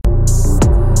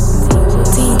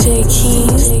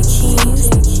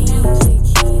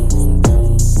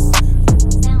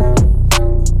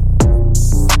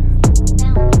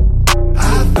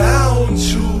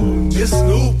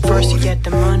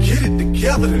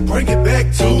bring it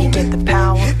back to me. Get the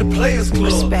power, hit the Players Club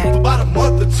respect. for about a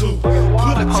month or two. Put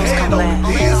a tan on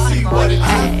it, then see what it do.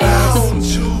 Found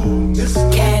you,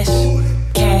 Mr. Cash,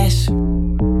 cash,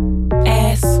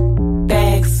 ass,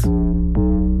 bags,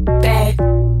 bag.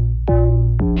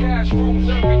 Cash rules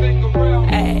everything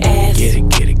around. Ass. Get it,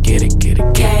 get it, get it, get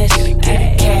it, Cash, get it, get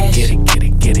it, cash. get it, get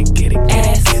it, get it, get it,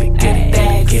 Ass, get it, get it,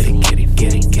 bags. get it, get it,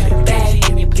 get it, get it, Bag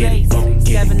in your place.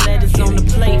 7 letters on the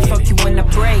plate. Fuck you when I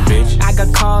break. I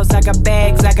got cars, I got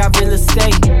bags, I got real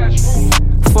estate.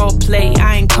 Foreplay,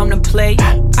 I ain't come to play.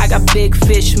 I got big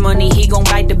fish money, he gon'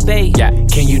 bite the bait. Yeah,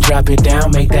 can you drop it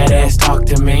down, make that ass talk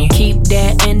to me? Keep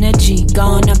that energy,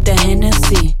 gone up the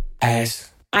Hennessy. Ass.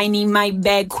 I need my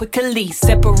bag quickly,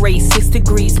 separate 6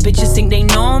 degrees. Bitches think they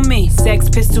know me. Sex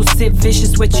pistol, sit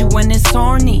vicious with you when it's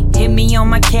horny. Hit me on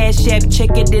my cash app,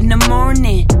 check it in the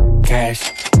morning.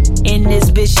 Cash. In this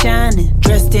bitch shining,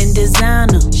 dressed in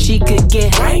designer. She could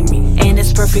get Grimy. and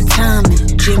it's perfect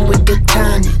timing. Gym with the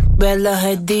tonic, Bella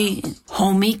Hadid,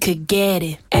 homie could get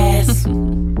it. Ass,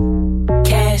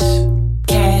 cash,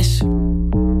 cash,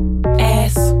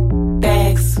 ass,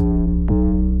 bags,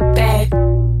 bag.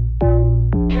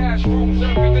 Cash rules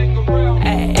everything around.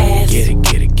 Ass. Get it,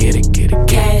 get it, get it, get it,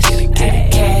 Cash, get it, get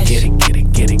it, cash. get it, get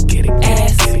it, get it, get it,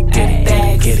 Ass, get it, get it,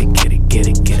 bags. get it, get it, get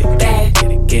it, get it, Bag.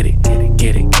 get it, get it, get it,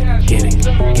 get it, get it,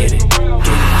 get it, get it.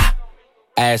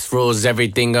 Ass rules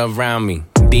everything around me.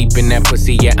 Deep in that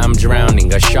pussy, yeah, I'm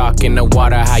drowning. A shark in the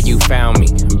water, how you found me?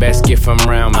 Best gift from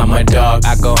round me. I'm a dog,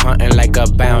 I go hunting like a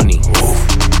bounty.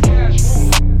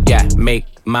 Yeah, make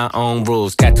my own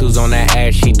rules. Tattoos on that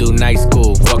ass, she do night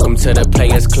school. Welcome to the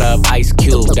Players Club, Ice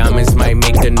Cube. Diamonds might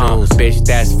make the news. Bitch,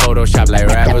 that's Photoshop like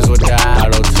rappers with the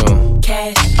auto-tune.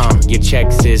 Cash. Your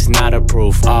checks is not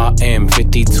approved.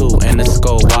 RM52 and the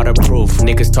skull waterproof.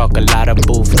 Niggas talk a lot of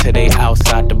booth till they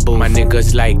outside the booth. My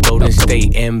niggas like Golden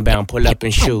State inbound, pull up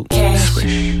and shoot. Cash,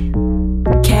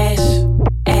 cash,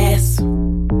 ass,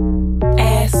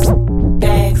 ass,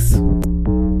 bags,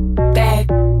 bag,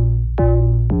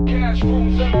 Cash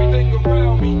rules everything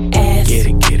around me. ass. Get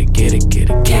it, get it, get it, get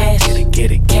it, Cash, get it,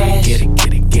 get it, cash. get it,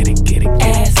 get it, get it, get it,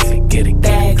 Ass, get it, get it,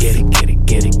 bags. get it, get it,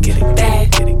 get it, get it,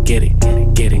 Bag. get it, get it, get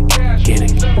it, get it,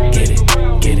 get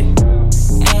it, get it.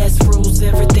 Ass rules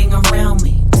everything around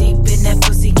me. Deep in that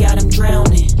pussy, got him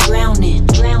drowning, drowning,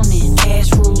 drowning.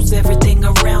 Cash rules everything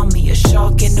around me. A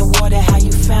shark in the water, how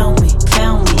you found me,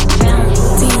 found me, found me.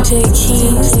 DJ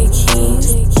Keys.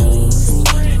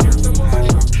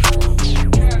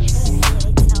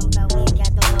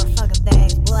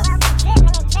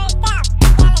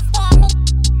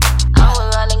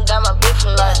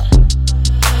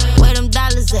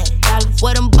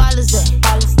 Where them ballers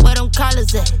at? Where them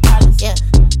collars at? Yeah,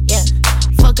 yeah.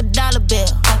 Fuck a dollar bill.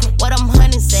 Where them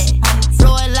hundreds at?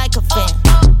 Throw it like a fan.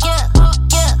 Yeah,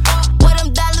 yeah. Where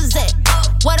them dollars at?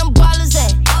 Where them ballers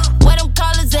at? Where them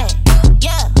collars at?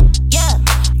 Yeah, yeah.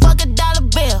 Fuck a dollar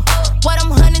bill. Where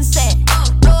them hundreds at?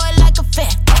 Throw it like a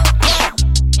fan.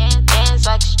 Yeah. Dance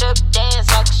like a strip, dance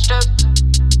like a strip.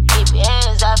 Keep your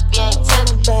hands off, you ain't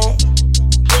tipping back.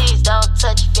 Please don't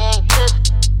touch if you ain't tipping.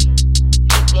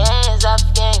 Hands off,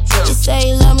 you say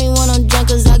you love me when I'm drunk,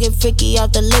 cause I get freaky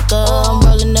off the liquor. I'm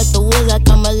rolling up the woods like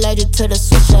I'm allergic to the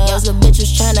switchers. The bitch was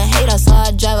tryna hate us, so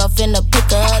I drive off in the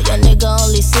pickup. Your nigga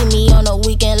only see me on the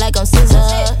weekend like I'm scissor.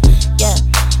 Yeah,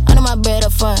 I know my bread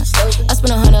up front. I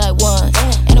spend 100 like once.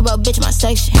 Ain't about bitch my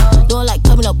section. Doing like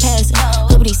coming up passing.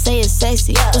 Hoopity say it's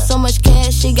sexy. With so much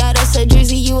cash, she got us a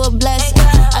drizzy, you a blessing.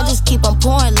 I just keep on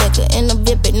pouring liquor in the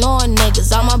VIP, ignoring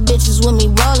niggas. All my bitches with me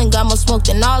rolling, got more smoke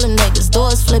than all the niggas.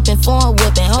 Doors flipping, foreign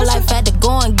whipping. Whole life had to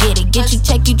go and get it. Get you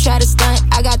check, you try to stunt.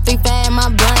 I got 3 fat in my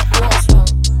blunt.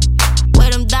 Where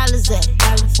them dollars at?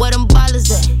 Where them ballers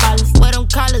at? Where them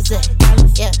collars at?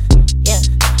 Yeah, yeah.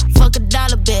 Fuck a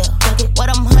dollar bill. Where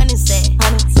them hundreds at?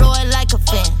 Throw it like a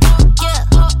fan. Yeah,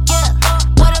 yeah.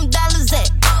 Where them dollars at?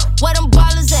 Where them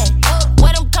ballers at?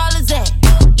 Where them collars at?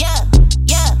 Yeah,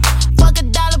 yeah. Fuck a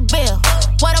dollar bill.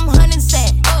 Where them hundreds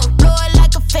at? Throw it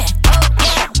like a fan.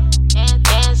 Yeah.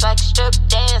 Dance like a strip,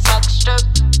 dance like a strip.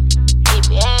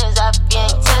 Keep your hands off, you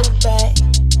ain't tipping back.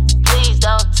 Please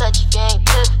don't touch if you ain't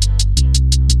tipping.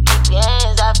 Keep your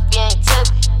hands off, you ain't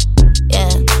tipping. Yeah,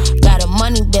 got a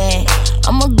money bag.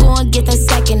 I'ma go and get that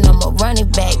second, I'ma run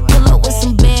it back. Pull up with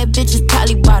some bad bitches,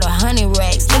 probably bought 100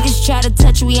 racks. Niggas try to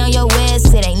touch me on your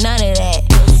ass, it ain't none of that.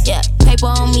 Yeah, paper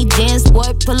on me, dance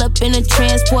sport. Pull up in a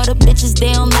transporter. Bitches,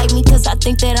 they don't like me cause I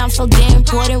think that I'm so damn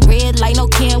important. Red like no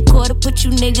camcorder, put you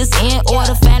niggas in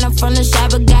order. Phantom from the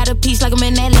shop, but got a piece like I'm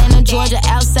in Atlanta, Georgia.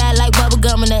 Outside like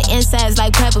bubblegum and the inside's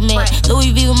like peppermint.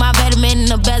 Louis V with my vitamin and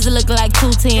the bezel looking like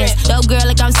 2 tens. Dope girl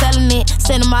like I'm selling it.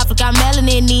 Send them off like I'm mailing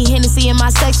it. Need Hennessy in my my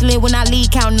sexually when I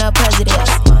lead counting up presidents.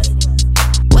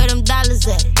 Where them dollars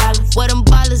at? Where them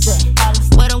ballers at?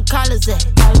 Where them collars at?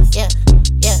 Yeah,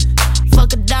 yeah.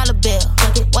 Fuck a dollar bill.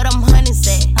 Where them hundreds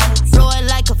at? Throw it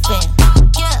like a fan.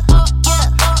 Yeah, yeah.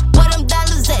 Where them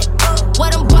dollars at? Where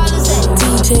them ballers at?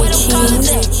 Where them collars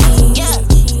at? Yeah,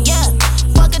 yeah.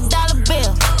 Fuck a dollar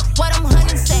bill. Where them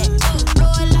hundreds at?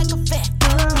 Throw it like a fan.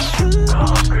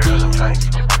 Girl, I'm trying to get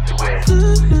your pussy wet.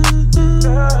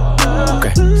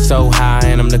 Okay, so high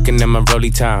and I'm looking at my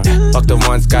rollie time. Fuck the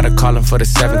ones, gotta call him for the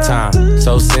 7th time.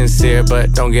 So sincere,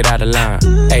 but don't get out of line.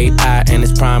 AI and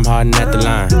it's prime harden at the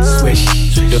line. Swish,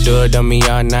 do it on me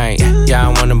all night. Yeah, I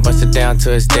wanna bust it down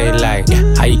till it's daylight.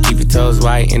 How you keep your toes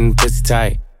white and the pussy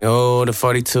tight? Oh, the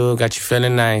 42 got you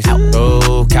feeling nice.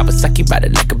 Oh, Kawasaki bout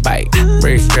it like a bike.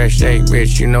 Rich, stretch, shake,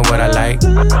 rich, you know what I like.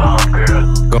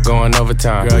 Going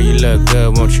overtime. Girl, you look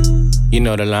good, won't you? You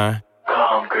know the line.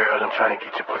 Come, girl, I'm trying to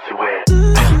get your pussy wet.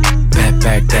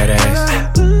 Back that ass.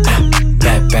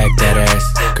 Back that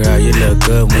ass. Girl, you look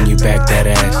good when you back that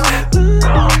ass.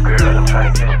 Come, girl, I'm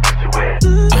trying to get your pussy wet.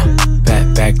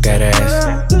 Back that ass.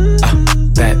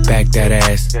 Back that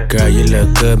ass. Girl, you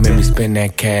look good, make me spend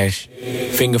that cash.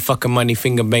 Finger fucking money,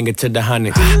 finger banger to the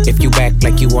hundreds. If you act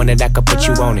like you want it, I could put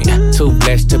you on it. Too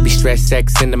blessed to be stressed,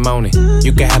 sex in the morning.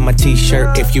 You can have my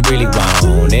t-shirt if you really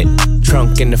want it.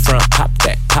 Trunk in the front, pop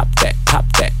that, pop that, pop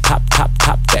that, pop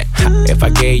that. If I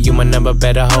gave you my number,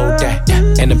 better hold that.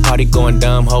 And the party going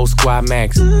dumb, whole squad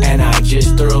max. And I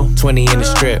just threw 20 in the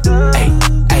strip. Ay,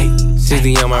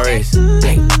 60 on my wrist.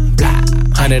 Ay,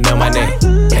 100 on my neck.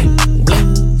 Ay,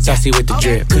 saucy with the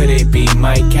drip. Could it be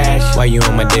my cash? Why you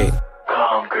on my dick?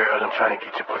 Come, girl, I'm trying to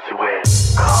get your pussy wet.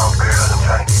 Come, girl, I'm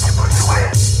trying to get your pussy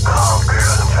wet. Come,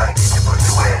 girl, I'm trying to get your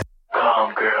pussy wet.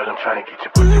 Come, girl, I'm trying to get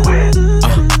your pussy wet.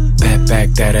 Back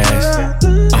that ass.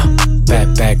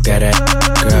 Back that ass.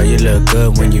 Girl, you look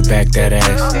good when you back that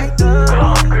ass.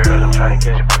 Come, girl, I'm trying to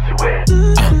get your pussy wet.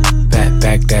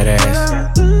 Back that ass.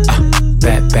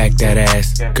 Back that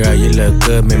ass. Girl, you look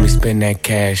good, make me spend that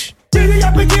cash.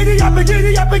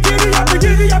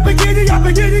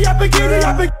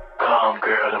 Come,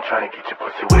 girl, I'm trying to get your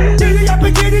pussy wet. Been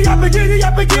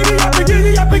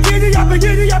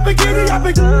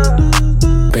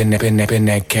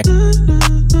that cat.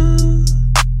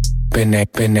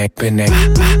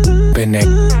 Been that.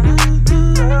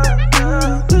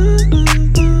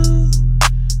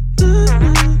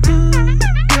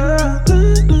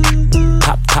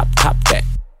 Pop that.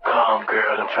 Come,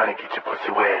 girl, I'm trying to get your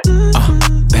pussy wet.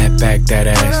 Back that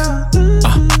ass.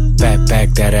 Back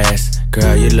that ass.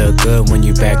 Girl, you look good when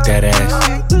you back that ass.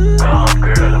 Come,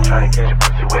 girl, I'm trying to get your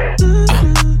pussy wet.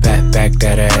 Back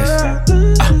that ass.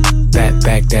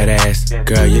 Back that ass.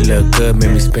 Girl, you look good,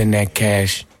 make me spend that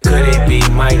cash. Could it be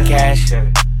my cash?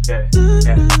 And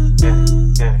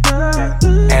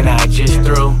I just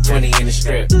threw 20 in the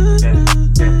strip.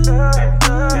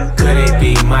 Could it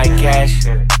be my cash?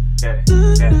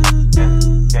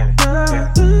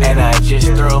 And I just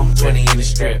threw 20 in the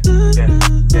strip.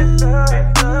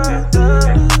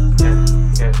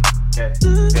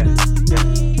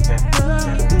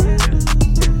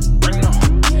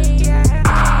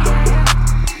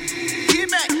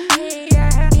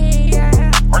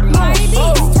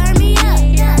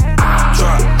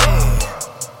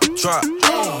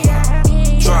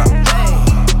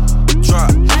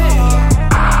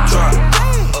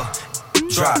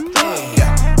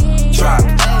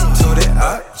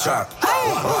 Drop.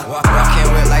 Walking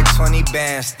with like 20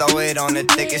 bands, throw it on the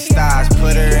thickest thighs,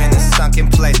 put her in a sunken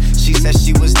place. She said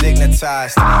she was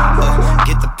dignitized.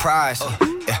 Get the prize,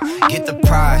 get the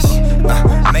prize.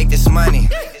 Make this money,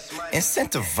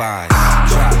 incentivize.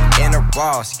 In her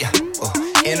walls,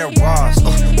 in her walls.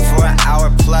 For an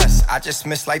hour plus, I just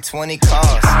missed like 20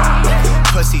 calls.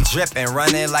 Pussy dripping,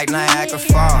 running like Niagara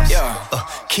Falls.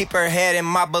 Keep her head in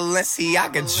my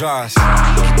Balenciaga drawers.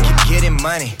 Getting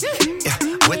money,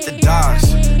 with the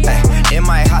dogs. In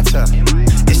my hot tub,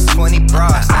 it's 20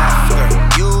 bras.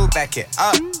 After you back it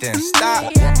up, then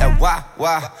stop. And why,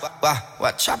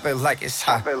 chop it like it's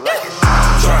hot.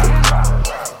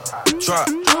 Drop.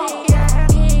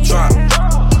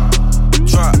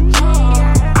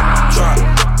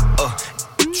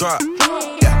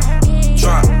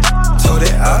 Told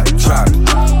it up, drop.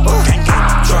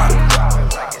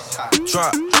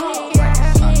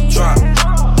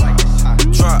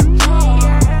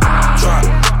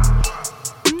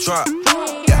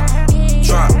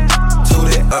 Told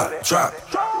it up, drop.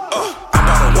 I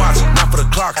bought a watch, not for the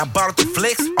clock. I bought it to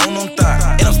flex on them thighs.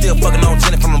 And I'm still fucking on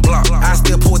Jenny from the block. I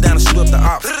still pull down and shoot up the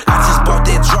ops. I just bought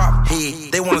that drop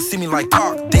head. They wanna see me like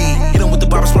talk dead. Hit them with the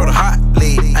barber, slow the hot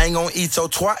lead. I ain't ain't gon' eat your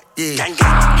twat, yeah.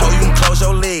 Ho, you can close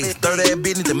your legs. Dirty ass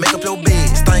bitch need to make up your bed.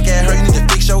 Stink ass her, you need to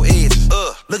fix your edges.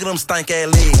 Look at them stink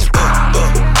ass legs.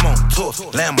 I'm on tour,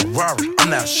 Lamb Rari, I'm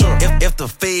not sure. If the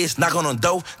feds knock on the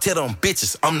door, tell them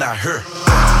bitches I'm not her.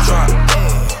 Drop,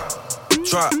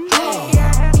 drop,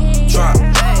 drop,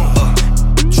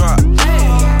 drop,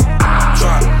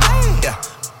 drop, yeah,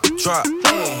 drop,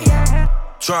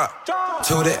 drop,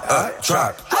 to that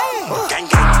drop,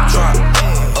 drop,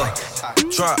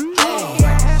 drop,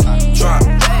 drop, drop,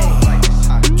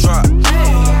 drop,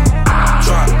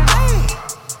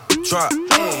 drop,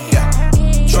 yeah,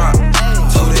 drop,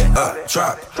 to that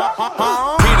drop.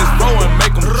 Beat is blowing,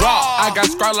 make them drop. I got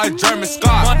scrap like German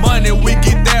Scott. Money, we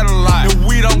get that a lot. If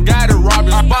we don't got it,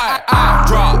 robbing spot. I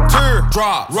drop, tear,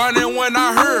 drop. Running when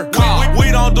I heard.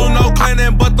 We don't do no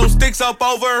cleaning, but them sticks up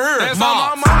over here. That's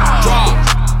my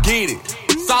drop, get it.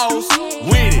 Sauce,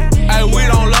 with it. Hey, we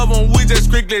don't love them, we just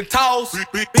strictly toss.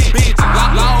 Bitches,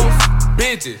 lost,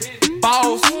 bitches,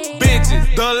 boss,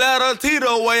 bitches. The letter T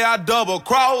the way I double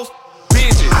cross.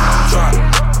 Bitches, drop,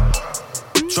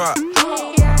 drop,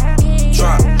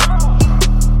 drop,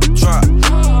 drop,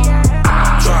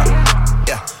 drop,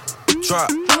 yeah, drop,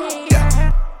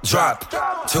 yeah, drop,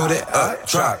 to that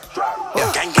drop,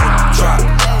 yeah, drop,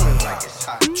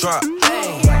 drop,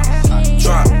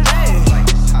 drop,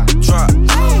 drop,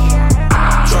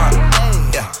 drop,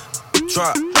 yeah,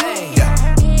 drop, yeah,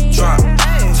 drop,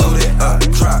 to that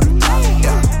drop,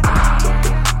 yeah.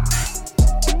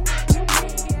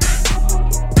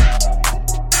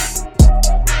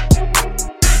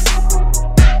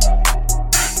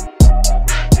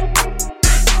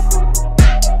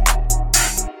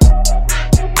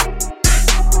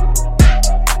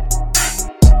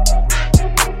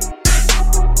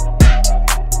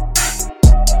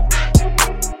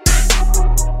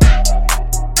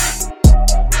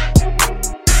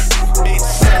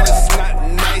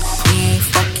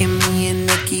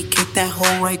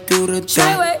 Right through the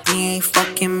door. He ain't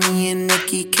fucking me and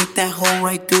Nikki, kick that hoe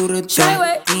right through the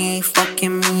door. He ain't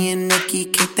fucking me and Nikki,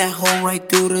 kick that hoe right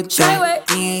through the door.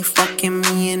 He ain't fucking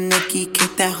me and Nikki,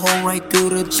 kick that hoe right through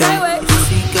the door.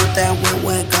 She got that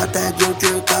wet, got that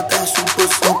JoJo, got that super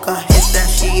soak. I hit that,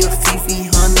 she a Fifi,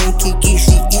 honey Kiki.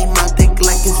 She eat my dick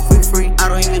like it's free. I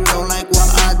don't even know like why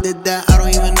I did that. I don't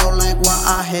even know like why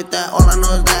I hit that. All I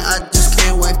know is that I just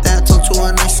can't wipe that. Talk to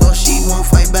her nice so she won't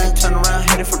fight back. Turn around,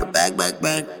 hit it for the back. Bet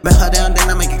her down, then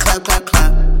I make it clap, clap,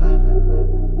 clap.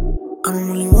 I don't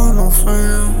really want no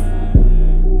friends.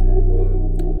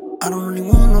 I don't really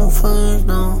want no friends,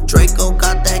 no. Draco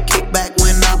got that kickback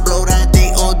when I blow that.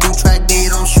 They all do track, they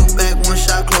don't shoot back. One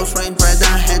shot, close range, right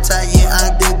down head tie. Yeah,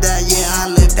 I did that, yeah, I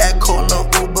lived that. Call a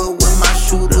Uber with my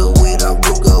shooter, with a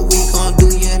Ruger. We gon' do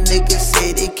your niggas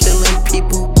say they killing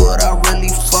people, but I really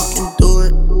fucking do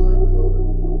it.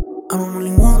 I don't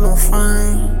really want no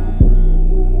friends.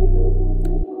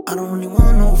 I don't really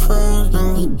want no friends,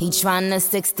 no. He tryna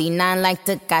 69 like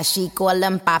Takashi, call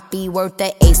him Papi, worth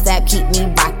the ASAP, keep me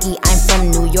rocky. I'm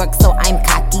from New York, so I'm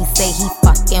cocky. Say he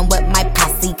fucking with my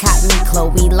posse, caught me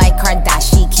Chloe like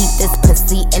Kardashian. Keep this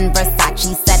pussy in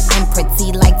Versace, said I'm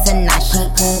pretty like Tanashi.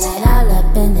 Put it all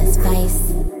up in his face.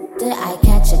 Did I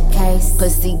catch a case?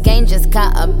 Pussy gang just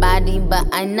caught a body, but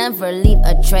I never leave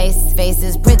a trace. Face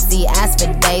is pretty as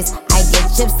for days. I get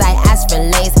chips, I ask for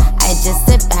lace. I just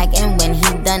sit back and when he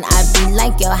done, I be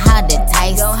like, yo, how'd it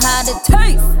taste? Yo, how'd it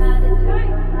taste?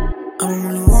 I don't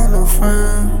really want no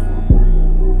friends.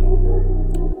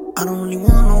 I don't really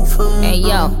want no friends. Hey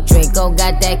yo, Draco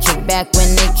got that kickback.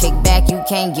 When they kick back, you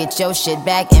can't get your shit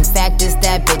back. In fact, it's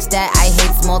that bitch that I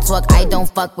hate small talk. I don't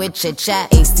fuck with chit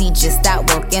chat. AC just stopped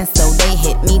working, so they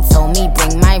hit me. Told me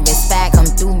bring my wrist back. Come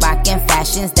through rockin'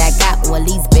 fashions that got all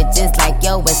these bitches like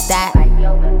yo, what's that? I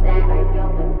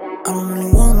don't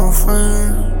really want no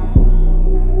friends.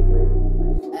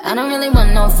 I don't really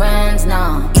want no friends,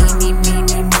 no. Eeny,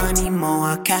 meeny, money, mo.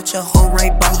 I catch a hoe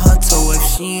right by her toe. If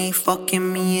she ain't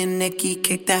fucking me and Nikki,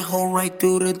 kick that hoe right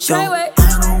through the door. I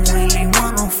don't really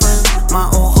want no friends. My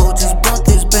old hoe just bought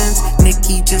this Benz.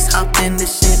 Nikki just hopped in the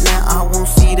shit, now I won't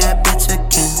see that bitch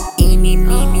again. Eeny,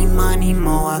 meeny, money,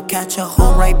 mo. I catch a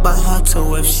hoe right by her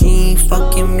toe. If she ain't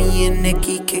fucking me and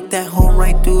Nikki, kick that hoe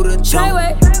right through the door.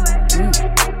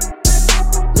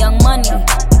 Young money.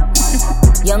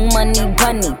 Young money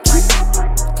bunny.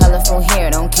 Colorful hair,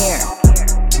 don't care.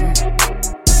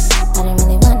 I don't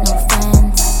really want no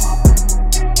friends.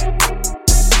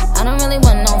 I don't really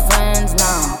want no friends,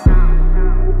 no.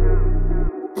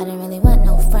 I don't really want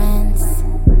no friends.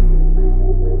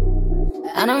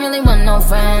 I don't really want no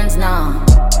friends, no.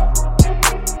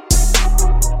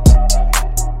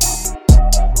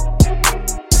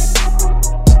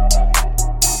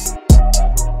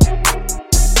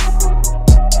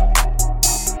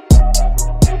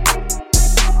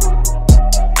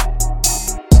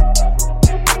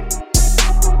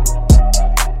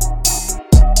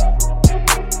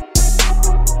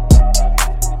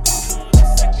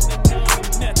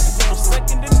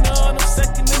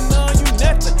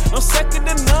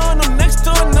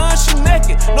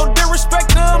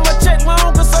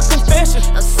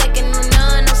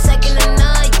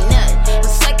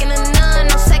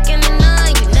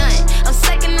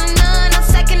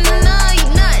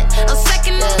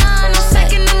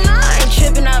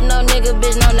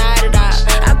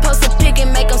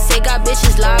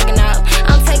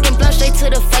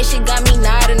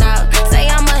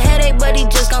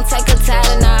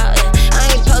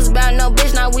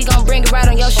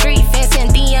 street, fancy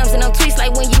and DMs and no tweets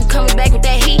like when you coming back with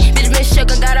that heat. Bitch been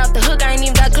shook, I got off the hook, I ain't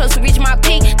even got close to reach my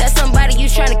peak. That's somebody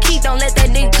you tryna keep, don't let that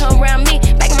nigga come around me.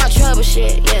 Back in my trouble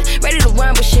shit, yeah, ready to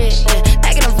run with shit, yeah.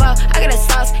 Back in the vault, I got that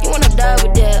sauce, you wanna double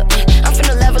dip, yeah. I'm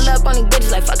finna level up on these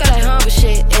bitches like fuck all that humble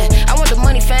shit, yeah. I want the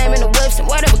money, fame, and the whips and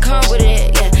whatever come with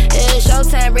it, yeah. Yeah,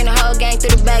 showtime, bring the whole gang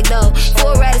through the back door.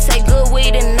 Full rider say good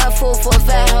weed and enough food for a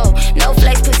fat hoe. No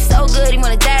flex, pussy so good, he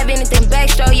wanna dive anything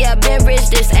backstroke. Yeah, I been rich,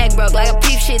 this act broke. Like I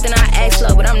peep shit, then I act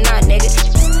slow, but I'm not, nigga.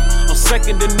 I'm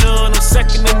second to none, I'm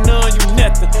second to none, you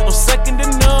nothing. I'm second to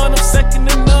none, I'm second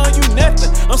to none, you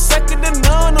nothing. I'm second to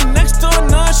none, I'm next to a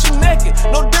none, she naked.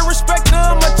 No disrespect to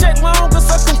her, my check long, cause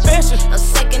her confession. I'm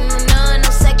second to none,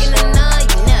 I'm second to none,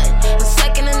 you nothing. I'm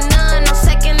second to none, I'm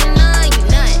second to none, you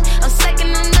nothing. I'm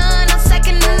second to none, I'm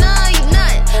second to none, you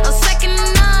nothing. I'm second to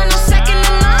none, I'm second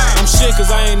to none. I'm shit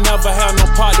cause I ain't never had no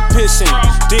pot to piss in.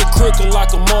 Dick crooked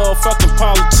like a motherfucking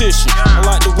politician. I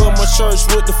like to wear my shirts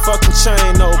with the fucking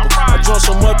chain over. I drunk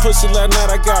so much pussy last night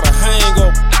I got a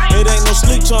hangover. It ain't no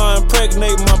sleep till I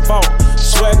impregnate my vault.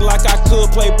 Swag like I could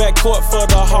play backcourt for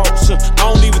the Hawks. I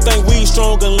don't even think we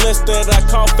strong unless that I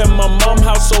cough. At my mom's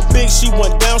house so big she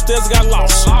went downstairs got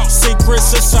lost. Secret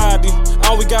society,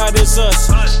 all we got is us.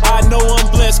 I know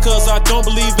I'm blessed cause I don't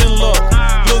believe in luck.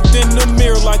 Looked in the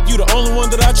mirror like you the only one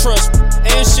that I trust.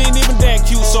 And she ain't even that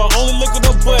cute so I only look at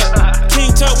her butt.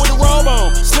 King Tut with the robe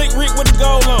on, Slick Rick with the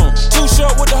gold on, Too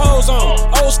Short with the hose on,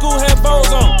 old school had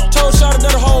bows on. Told Shawty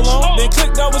that a hold on, then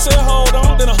clicked over said hold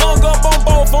on. Then I hung up on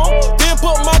both on, then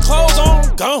put my clothes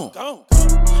on, gone.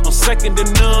 I'm second to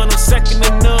none, I'm second to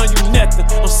none, you nothing.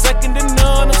 I'm second to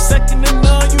none, I'm second to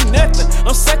none, you nothing.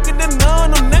 I'm second to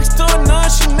none, I'm next to a none,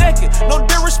 she naked. No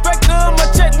disrespect to her, my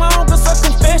check long, cause her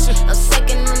confession. I'm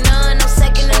second to none, I'm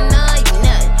second to none, you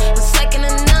nothing. I'm second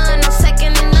to none, I'm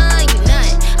second to none, you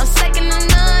nothing. I'm second to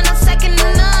none, I'm second to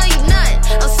none, you nothing.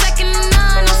 I'm second to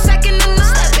none, I'm second to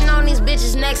none. Stepping on these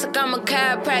bitches' necks like I'm a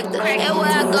chiropractor.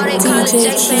 Everywhere I go, they call it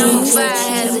Jake, say I'm a fire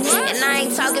hazard. And I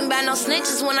ain't talking about no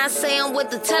snitches when I say I'm with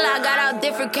the teller. I got all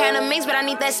different kind of mix, but I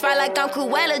need that spot like I'm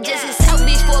Cruella. Just as South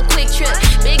Beach for a quick trip.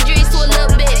 Big dreams to a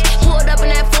little bitch. Pulled up in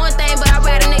that foreign thing, but I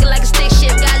ride a nigga like a stick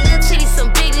shift. Got little titties,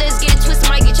 some big lips, get it twisted,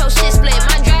 might get your shit split.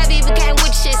 My drive even came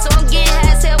with shit, so I'm getting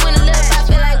high as hell when the lip. I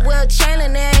feel like Will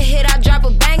Chamberlain, there hit, I drop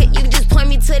a banger. You can just point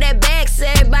me to that bag, so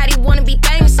everybody wanna be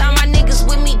famous. All my niggas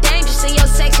with me dangerous, in your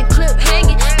section clip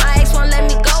hanging. My ex won't let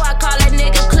me go, I call that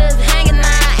nigga clip hanging. Nah,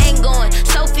 I ain't going.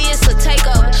 Sophie, it's a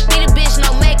takeover. Be the bitch,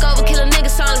 no makeover. Kill a nigga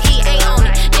song like he ain't on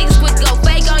it. Niggas quick to go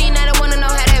fake on you, now they wanna know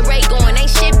how that rate going. Ain't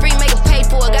shit free, make it pay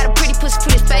for it. Got a pretty pussy,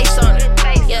 put his face on it.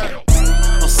 Yeah.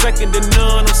 I'm second to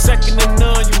none, I'm second to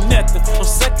none, you nothing. I'm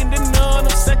second to none, I'm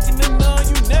second to none,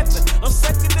 you nothing. I'm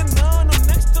second to none, I'm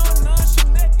next to a none, she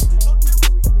naked.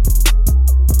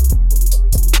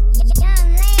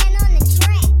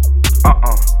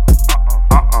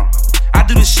 I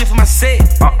do this shit for my set.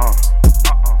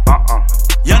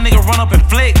 Young nigga run up and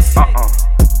flex. I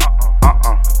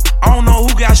don't know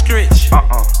who got stretched.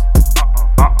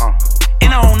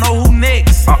 And I don't know who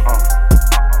next.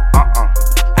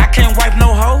 I can't wipe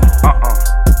no hoe.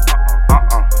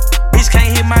 Bitch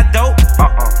can't hit my dope.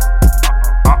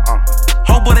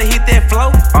 Hoe better hit that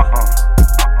flow.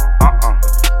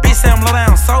 Bitch say I'm low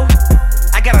down so.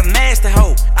 I got a nasty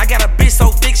hoe. I got a bitch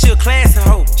so thick she'll class a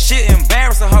hoe. She'll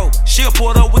embarrass a hoe. She'll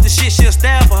pull up with the shit, she'll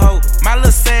stab a hoe. My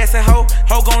little sassy hoe.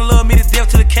 Hoe gon' love me to death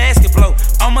till the casket blow.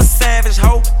 I'm a savage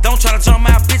hoe. Don't try to jump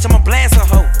my bitch, I'ma blast a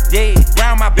hoe. Yeah,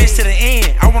 round my bitch to the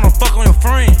end. I wanna fuck on your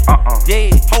friend. Yeah,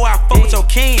 hoe I fuck with your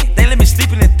kin. They let me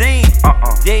sleep in the den.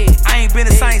 Yeah, I ain't been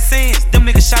the same since. Them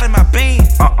niggas shot in my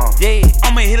beans. Yeah,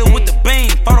 I'ma hit her with the beam.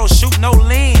 Photo shoot, no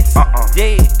lens.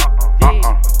 Yeah,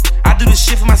 I do this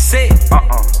shit for my set.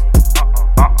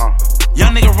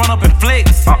 Young nigga run up and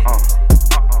flex.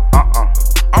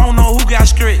 I don't know who got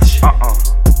stretched.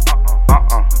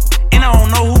 And I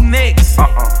don't know who next.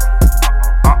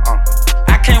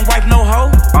 I can't wipe no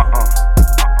hoe.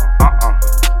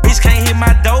 Bitch can't hit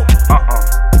my dope.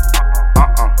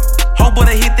 Hoe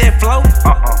better hit that flow.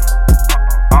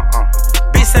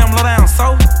 Bitch say I'm low down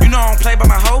so. You know I don't play by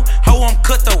my hoe. Hoe I'm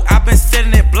cut though. I been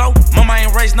setting that blow. Mama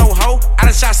ain't raised no hoe. I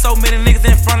done shot so many niggas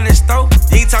in front of this store.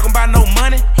 You ain't talking about no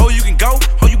money. Hoe you can go.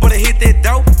 Hoe you better hit that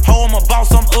dope. Hoe I'm a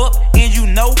boss, I'm up. And you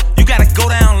know you gotta go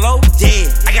down low. Yeah,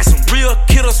 I got some real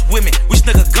killers with me. We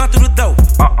snuck a gun through the door.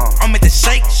 I'm at the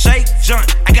shake, jump.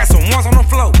 I got some ones on the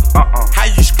floor. How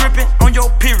you scripting on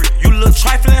your period? You little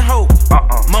trifling hoe.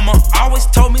 Mama always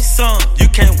told me, son, you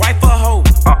can't wipe a hoe.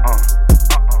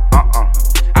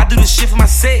 I do this shit for my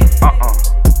set.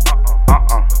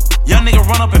 Young nigga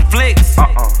run up and flex. I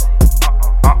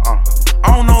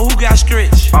don't know who got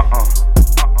stretched.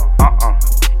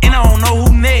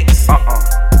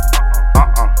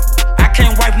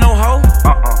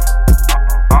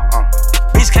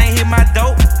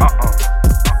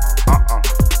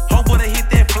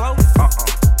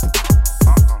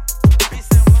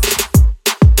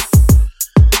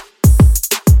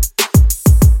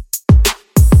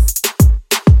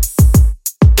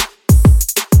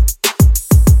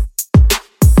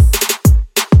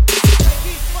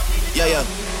 yeah.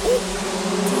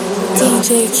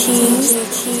 DJ Keys.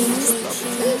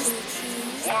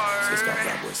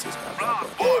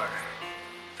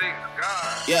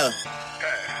 Yeah.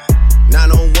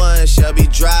 901 Shelby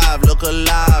Drive, look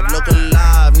alive, look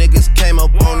alive. Niggas came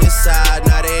up on this side,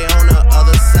 now they on the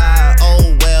other side.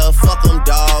 Oh well, fuck them,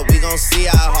 dawg, we gon' see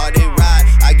how hard they ride.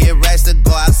 I get racks to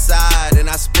go outside, and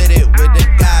I split it with the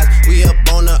guys. We up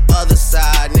on the other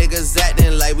side, niggas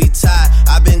acting like we tied.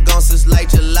 I been gone since like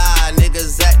July,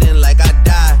 niggas acting like I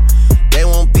died. They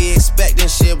won't be expecting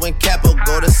shit when Capo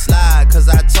go to slide. Cause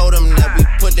I told them that we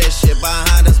put that shit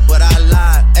behind us, but I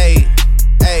lied.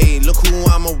 Hey, look who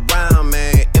I'm around,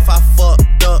 man. If I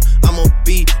fucked up, I'ma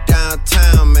be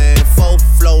downtown, man. Full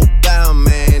flow down,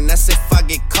 man. That's if I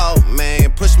get caught,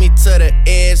 man. Push me to the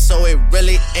edge, so it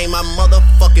really ain't my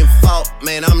motherfucking fault,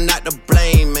 man. I'm not to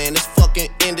blame, man. This fucking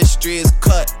industry is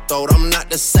cutthroat. I'm not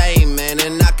the same, man.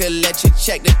 And I could let you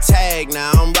check the tag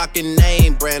now. I'm rocking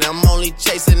name brand. I'm only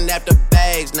chasing after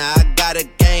bags now. I got a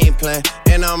game plan,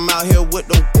 and I'm out here with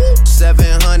the whoop.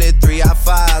 700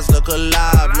 3i5s, look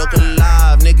alive, look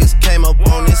alive. Niggas came up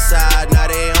on this side, now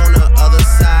they on the other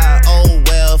side. Oh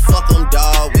well, fuck them,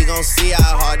 dawg, we gon' see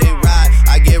how hard they ride.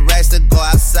 I get racks to go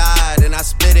outside, and I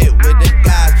split it with the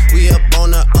guys. We up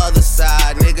on the other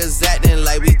side, niggas acting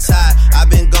like we tied. I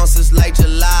been gone since like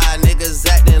July, niggas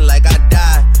acting like I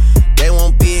died. They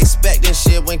won't be expecting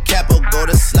shit when Capo go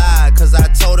to slide. Cause I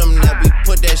told them that we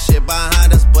put that shit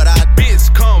behind us, but I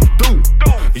bitch come through,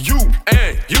 you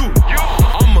and you.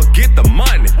 I'ma get the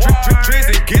money,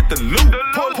 Drizzy get the loot.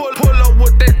 Pull up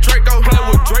with that Draco, play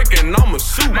with Drake and I'ma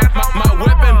shoot. My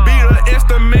weapon be the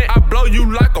instrument, I blow you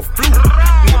like a flute.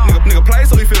 Nigga play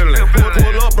so he feelin' it.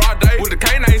 Pull up broad day with the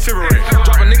canine shivering.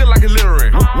 Drop a nigga like he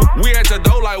littering. We at your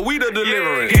door like we the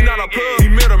delivering. He not a plug, he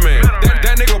middleman.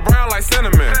 That nigga brown like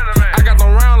cinnamon. I got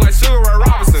them round like Sugar Ray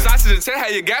Robinson. Shots to the chest, how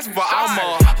you gasping for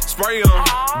I'ma spray them,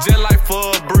 just like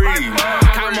for a breeze.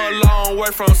 Come a long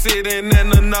way from sitting in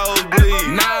the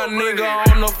nosebleed. Now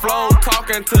nigga on the floor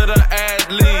talking to the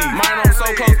athlete. Mine I'm so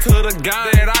close to the gun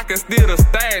that I can steal the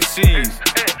stash sheets.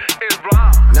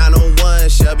 901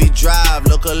 Shelby Drive,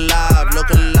 look alive, look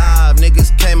alive.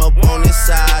 Niggas came up on this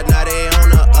side, now they on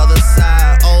the other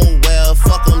side. Oh well,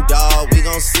 fuck them, dawg, we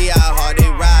gon' see how hard they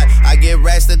ride. I get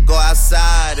racks to go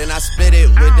outside, and I split it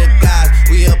with the guys.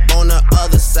 We up on the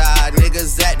other side,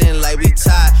 niggas acting like we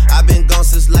tied. I been gone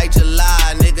since like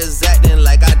July, niggas acting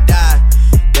like I died.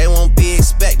 They won't be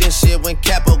expecting shit when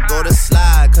Capo go to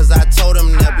slide. Cause I told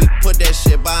them that we put that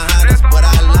shit behind us, but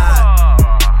I lied.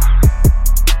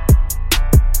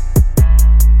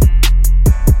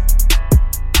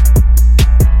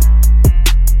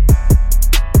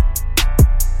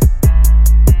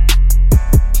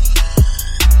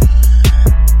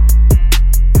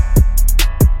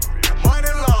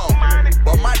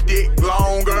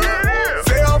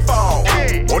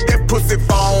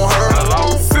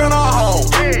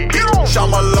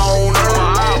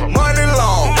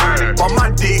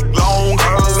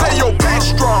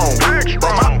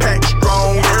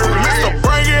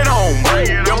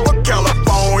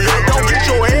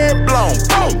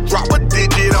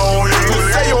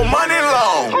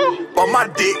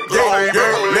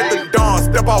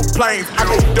 Planes, I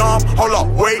go dumb, hold up,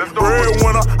 wait.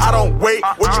 Breadwinner, I don't wait.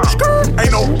 What you skirt?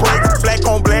 Ain't no break. Black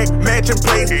on black, matching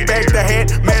plates. Back the hat,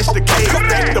 match the case.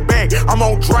 Back to back, I'm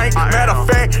on drink. Matter of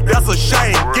fact, that's a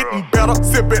shame. Getting better,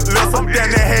 sipping less. I'm down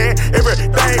the head.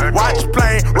 Everything, watch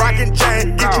playing, rockin'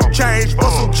 chain. Get you change for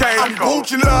some change. I'm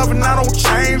Gucci love and I don't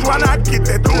change. Why not get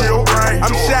that through your brain?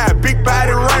 I'm shy, big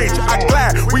body range. I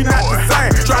glide, we not the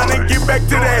same. Trying to get back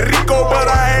to that Rico, but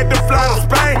I had to fly to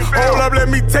Spain. Hold up, let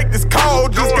me take this call.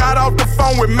 Just got off the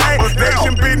phone with May.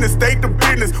 Nation business, state to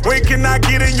business. When can I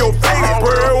get in your face?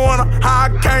 Breadwinner, how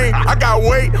I came. I got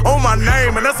weight on my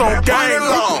name, and that's on game.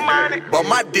 Long, but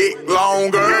my dick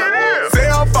longer.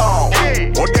 Cell phone,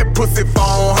 want that pussy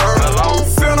phone her.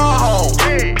 Send her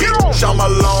home, show my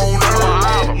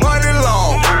loaner. Money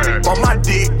long, but my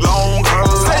dick longer.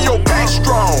 Say your back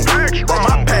strong, but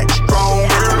my pack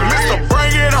stronger. Mr.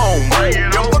 Bring it on,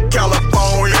 Denver,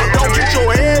 California. Don't get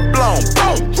your head blown.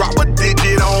 Drop a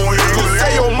digit on you.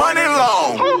 Say your money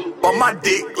long, but my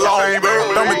dick longer.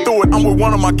 Let me through it, I'm with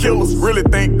one of my killers. Really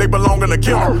think they belong in the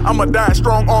killer. I'ma die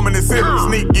strong arm in the city.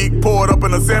 Sneak geek, pour it up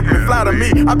in assembly. Fly to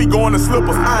me, I be going to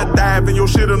slippers. I dive in your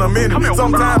shit in a minute.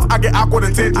 Sometimes I get awkward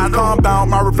intentions. I calm down,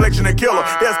 my reflection and killer.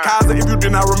 There's Kaiser if you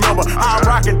did not remember. I'm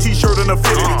rocking t-shirt and a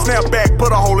fitted. Snap back,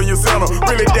 put a hole in your center.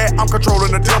 Really that, I'm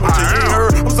controlling the temperature. You ain't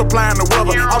heard, I'm supplying the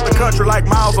weather. Out the country like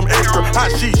miles, I'm extra. Hot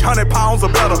sheesh, 100 pounds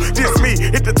or better. This me,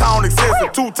 hit the town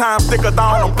excessive. 2 times thicker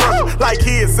down, I'm crushing. Like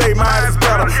kids say mine is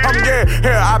better. I'm here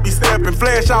I be stepping.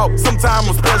 Flash out, sometime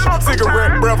I'm special.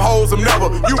 Cigarette breath holds them never.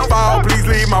 You fall, please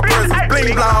leave my presence.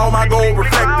 Bling blow, my gold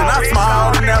reflecting. I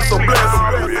smile and that's a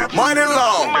blessing. Money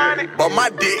long, but my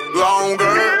dick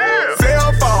longer.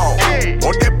 Cell phone,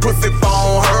 want that pussy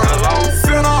phone her.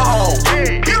 Send her home,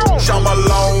 bitch, I'm a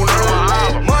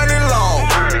loner. Money long,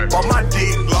 but my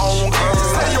dick longer.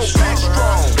 Say your back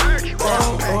strong.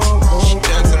 She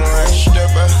dancing like a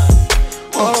stripper.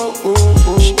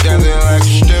 She dancing like a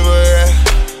stripper, yeah.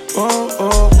 I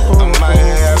might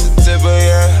have to tip her,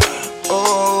 yeah.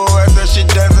 I said she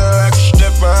dancing like a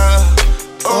stripper.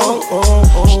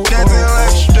 She dancing like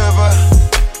a stripper.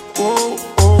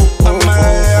 I might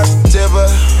have to tip her.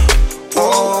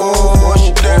 She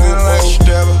dancing like a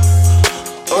stripper.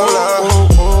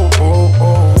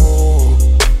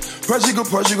 Portugal,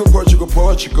 Portugal, Portugal,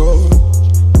 Portugal.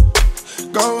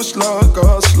 Go slow,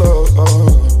 go slow.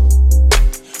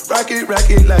 Rock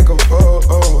it like a pro.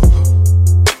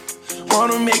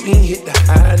 Wanna make me hit the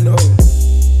high note.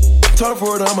 Talk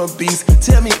for it, I'm a beast.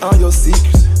 Tell me all your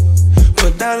secrets.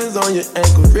 Put diamonds on your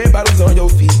ankles, red bottoms on your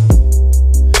feet.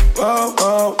 Oh,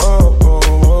 oh, oh, oh,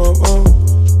 oh,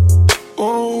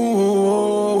 oh,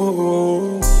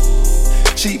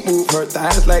 oh. She move her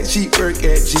thighs like she work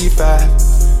at G5.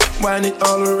 Wind it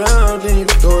all around, then you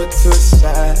throw it to the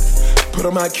side. Put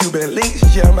on my Cuban links,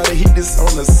 yeah, I'm about to hit this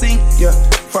on the sink, yeah.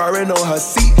 Foreign on her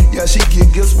seat, yeah, she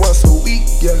get gifts once a week,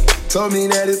 yeah. Told me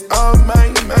that it's all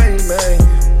mine.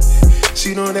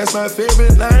 She know that's my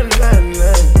favorite line.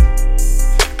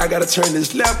 I gotta turn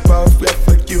this left off, yeah,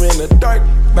 fuck you in the dark.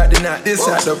 About to knock this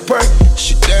out the park.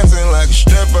 She dancing like a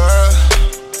stripper,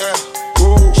 yeah.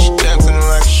 She dancing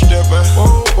like a stripper.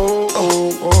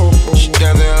 She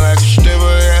dancing like a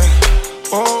stripper, yeah.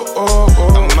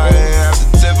 I might have to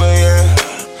tip her, yeah.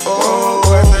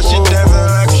 I said she dancing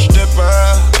like a stripper.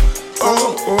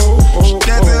 She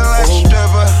dancing like a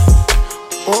stripper.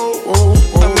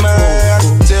 I might have to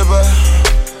tip her.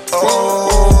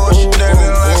 She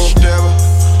dancing like a stripper.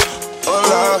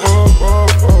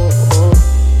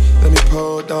 Let me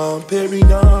pour Dom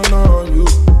Perignon on you.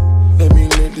 Let me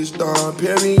let this Dom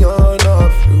Perignon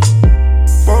off you.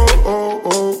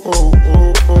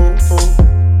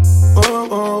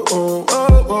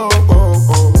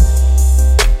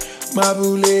 My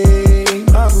boule,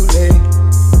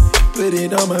 put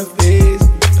it on my face,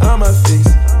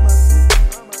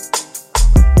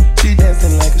 She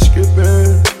dancing like a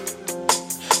stripper.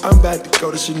 I'm about to go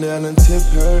to Chanel and tip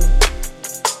her.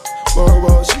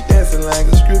 Whoa, she dancing like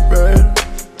a stripper.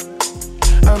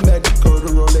 I'm about to go to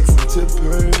Rolex and tip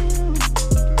her.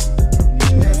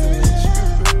 She dancing like a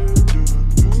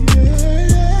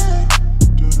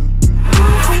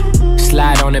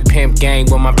Slide on the pimp gang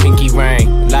with my pinky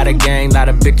ring. Lot of gang, lot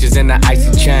of bitches in the icy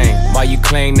chain. While you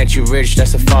claim that you rich,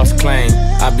 that's a false claim.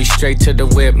 I be straight to the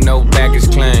whip, no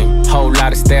baggage claim. Whole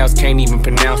lot of styles, can't even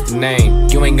pronounce the name.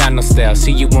 You ain't got no style,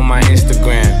 see you on my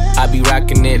Instagram. I be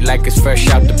rocking it like it's fresh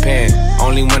out the pan.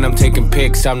 Only when I'm taking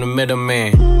pics, I'm the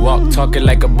middleman. Walk talking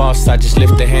like a boss, I just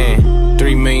lift a hand.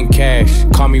 3 million cash,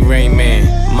 call me Rain Man.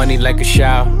 Money like a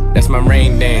shower, that's my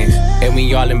rain dance. And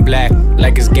we all in black,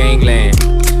 like it's gangland.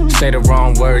 Say the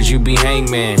wrong words, you be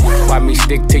hangman. Why me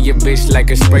stick to your bitch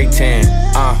like a spray tan?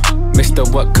 Mister,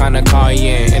 what kind of car you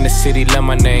in the city, love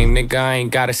my name, nigga, I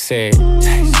ain't gotta say it.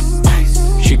 Taste, taste.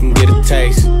 She can get a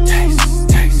taste. Taste,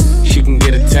 taste. She can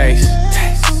get a taste.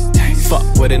 Taste, taste. Fuck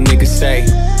what a nigga say.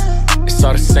 It's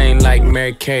all the same like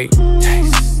Mary Kate.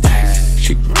 Taste, taste.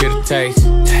 She can get a taste.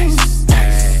 Taste,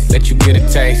 taste. Let you get a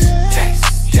taste.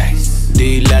 Taste, taste. Do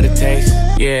you love the taste?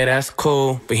 Yeah, that's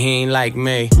cool, but he ain't like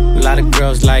me. A lot of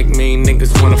girls like me,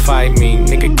 niggas wanna fight me.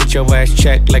 Nigga, get your ass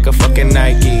checked like a fucking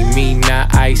Nike. Me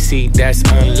not icy, that's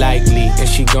unlikely. And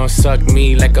she gon' suck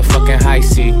me like a fucking high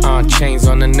C. Chains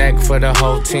on the neck for the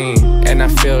whole team. And I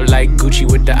feel like Gucci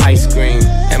with the ice cream.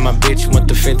 And my bitch want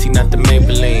the Fenty, not the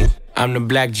Maybelline. I'm the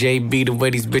black JB, the way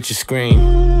these bitches scream.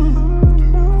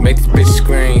 Make this bitch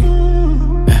scream.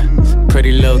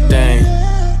 Pretty little thing.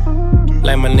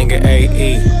 Like my nigga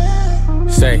AE.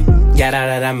 Say, yada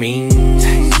that I mean.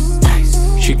 Taste,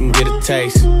 taste. She can get a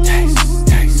taste. Taste,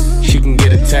 taste. She can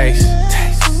get a taste.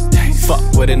 Taste, taste. Fuck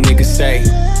what a nigga say.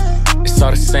 It's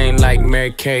all the same like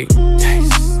Mary Kate.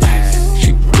 Taste, taste.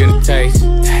 She can get a taste.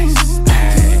 Taste.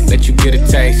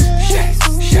 taste?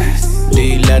 Do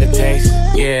you love the taste?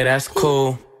 Yeah, that's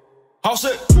cool.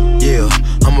 Yeah,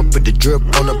 I'ma put the drip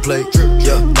on the plate.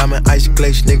 Yeah, diamond ice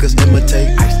glaze, niggas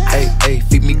imitate. Ay,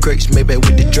 feed me grapes, maybe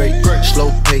with the Drake.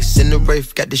 Slow pace in the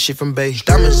rave, got this shit from base.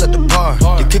 Diamonds at the bar,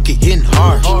 the cookie hitting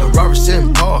hard. The Robert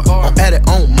sitting hard, I'm at it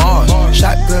on Mars.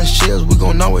 Shotgun shells, we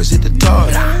gon' always hit the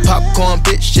target. Popcorn,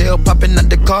 bitch, shell popping out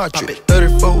the cartridge.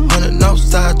 3400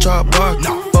 outside, char bar.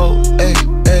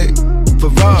 488.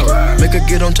 Ferrari. Make her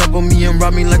get on top of me and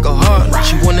rob me like a heart.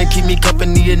 She wanna keep me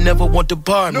company and never want to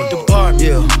bar me.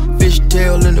 Yeah,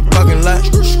 fishtail in the parking lot.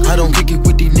 I don't kick it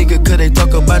with these niggas cause they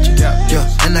talk about you. Yeah,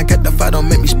 and I got the fight, don't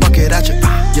make me spark it at you.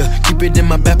 Yeah, keep it in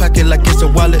my back pocket like it's a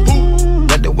wallet.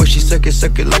 Like the way she suck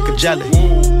it like a jelly.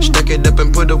 Stuck it up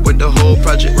and put it with the whole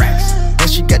project. And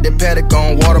she got that paddock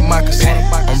on water moccasins.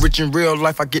 I'm rich in real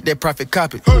life, I get that profit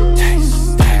copy.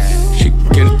 She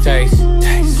get a taste.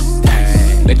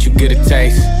 Let you get a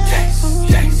taste.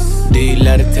 Do you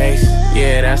love the taste?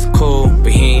 Yeah, that's cool,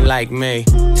 but he ain't like me.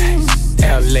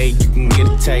 LA, you can get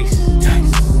a taste.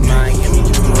 Miami,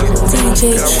 you can get a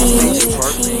taste.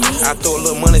 I throw a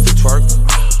little money to twerk.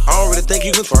 I don't really think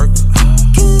you can twerk.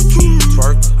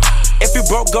 Twerk. If you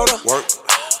broke, go to work.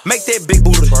 Make that big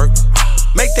booty twerk.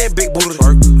 Make that big booty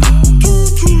twerk.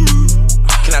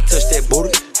 Can I touch that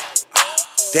booty?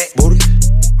 That booty.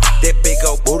 That big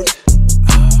old booty.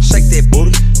 Shake that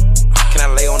booty. Can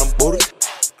I lay on them booty?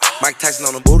 Mike Tyson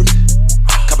on the booty.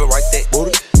 Copyright that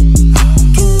booty.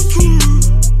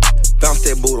 Bounce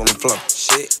that booty on the floor.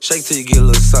 Shit. Shake till you get a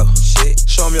little soft. Shit.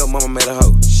 Show 'em your mama made a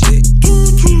hoe. Shit.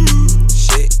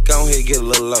 Shit. Go ahead, get a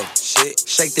little low. Shit.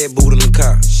 Shake that booty in the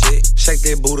car. Shit. Shake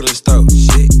that booty in the stove.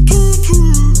 Shit.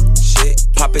 Shit.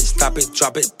 Pop it, stop it,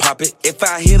 drop it, pop it. If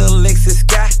I hit a Lexus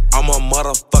sky, I'm a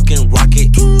motherfucking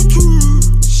rocket.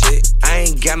 I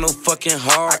ain't got no fucking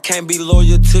heart. I can't be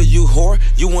loyal to you, whore.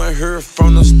 You weren't here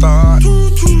from the start.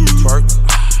 Twerk.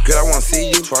 Girl, I wanna see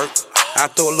you twerk. I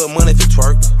throw a little money if you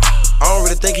twerk. I don't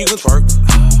really think you can twerk.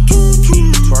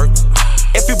 Twerk.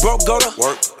 If you broke, go to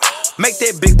work. Make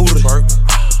that big booty twerk.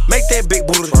 Make that big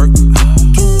booty twerk.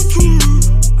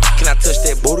 Can I touch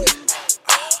that booty?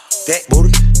 That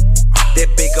booty. That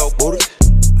big old booty.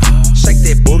 Shake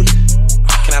that booty.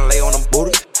 Can I lay on them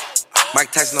booty?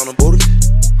 Mike Tyson on the booty.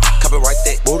 Copyright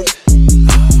that booty.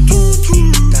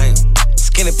 Damn.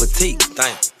 Skinny petite.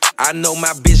 Damn. I know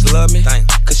my bitch love me. Damn.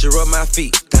 Cause she rub my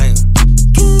feet. Damn.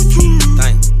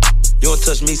 Damn. You don't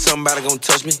touch me, somebody gon'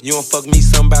 touch me. You don't fuck me,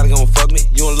 somebody gon' fuck me.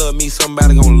 You don't love me,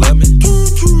 somebody gon' love me.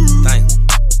 Damn.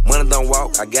 Money don't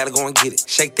walk, I gotta go and get it.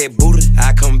 Shake that booty,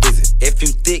 I come visit. If you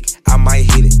thick, I might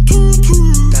hit it.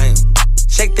 Damn.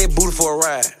 Shake that booty for a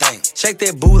ride. Damn. Shake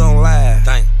that booty on live.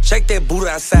 Damn. Shake that booty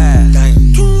outside.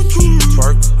 Damn.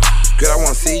 Twerk. Girl, I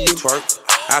wanna see you twerk.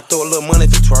 I throw a little money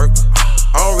if you twerk.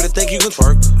 I don't really think you can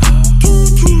twerk.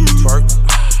 Twerk.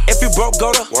 If you broke,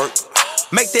 go to work.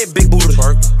 Make that big booty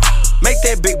twerk. Make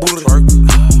that big booty twerk.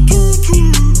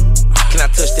 Can I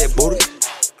touch that booty?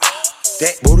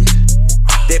 That booty.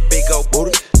 That big old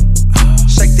booty.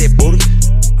 Shake that booty.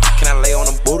 Can I lay on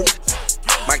them booty?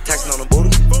 Mike Tyson on the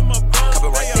booty.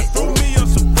 Copyright that booty. Me a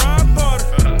surprise party.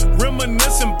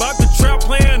 Reminiscing about the trap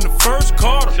playing the first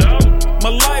quarter. My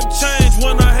life changed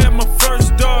when I had my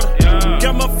first daughter.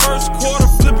 Got my first quarter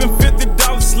flipping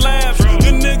 $50 slabs. The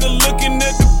nigga looking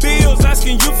at the bills,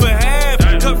 asking you for half.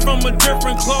 Cut from a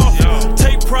different cloth.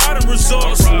 Take pride in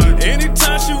results.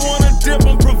 Anytime she wanna dip,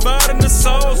 I'm providing the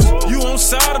sauce. You on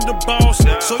side of the boss,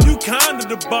 so you kinda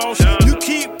the boss. You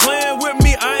keep playing with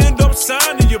me, I end up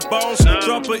signing your boss.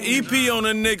 Drop an EP on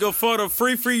a nigga for the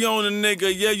free on a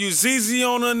nigga. Yeah, you ZZ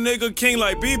on a nigga, king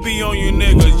like BB on you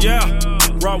nigga. Yeah.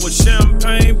 Rock with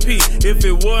Champagne P. If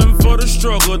it wasn't for the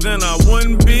struggle, then I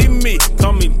wouldn't be me.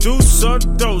 Call me Deuce or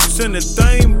Dose,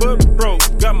 anything but broke.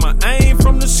 Got my aim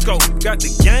from the scope, got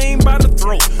the game by the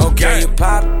throat. Okay, you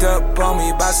popped up on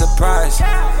me by surprise.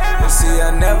 You see, I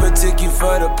never took you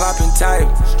for the poppin' type.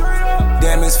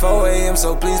 Damn, it's 4 a.m.,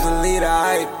 so please believe the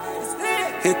hype.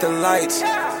 Hit the lights,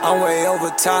 I'm way over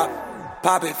top.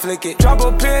 Pop it, flick it. Drop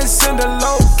a pin, send a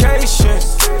location.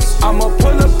 I'ma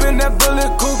pull up in that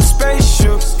bullet coupe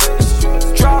spaceship.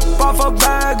 Drop off a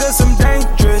bag of some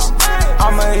dangerous.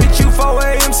 I'ma hit you 4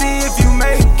 a.m., see if you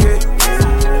make it.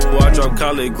 Boy, I drop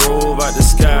College Grove out the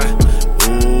sky.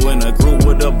 Ooh, in a group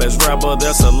with the best rapper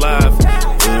that's alive.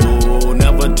 Ooh,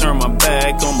 never turn my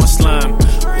back on my slime.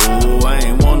 Ooh, I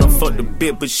ain't wanna fuck the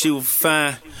bitch, but she was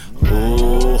fine.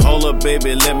 Ooh, hold up,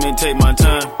 baby, let me take my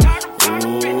time.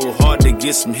 Ooh, hard to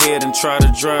get some head and try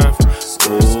to drive.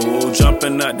 Ooh,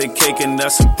 jumping out the cake and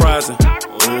that's surprising.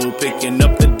 Ooh, picking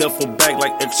up the duffel bag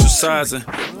like exercising.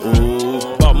 Ooh,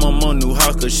 bought my mom new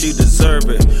house cause she deserve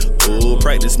it. Ooh,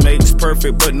 practice makes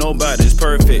perfect, but nobody's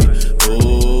perfect.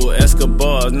 Ooh,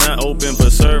 Escobar's not open for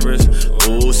service.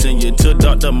 Ooh, send you to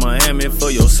Dr. Miami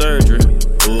for your surgery.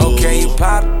 Ooh. Okay, you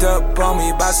popped up on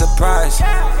me by surprise.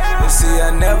 You see,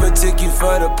 I never took you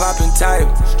for the poppin' type.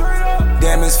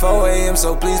 Damn, it's 4 a.m.,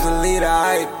 so please believe the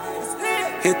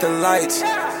hype. Hit the lights,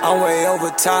 I'm way over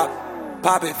top.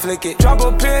 Pop it, flick it. Drop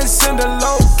a pin, send a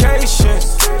location.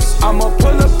 I'ma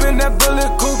pull up in that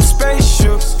bullet coupe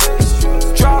spaceship.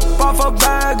 Drop off a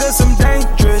bag of some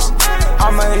dangerous.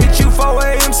 I'ma hit you 4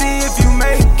 a.m., see if you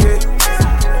make it.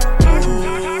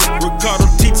 Ricardo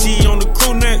TT on the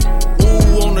crew neck.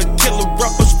 Ooh, on the killer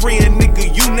rapper spraying, nigga,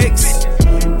 you next.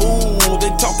 Ooh,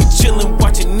 they talking chillin',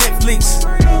 watching Netflix.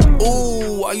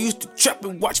 Ooh, I used to trap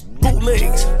and watch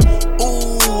bootlegs.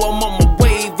 Ooh, I'm on my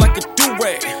wave like a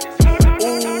do-rag.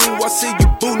 Ooh, I see you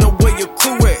boo, know where your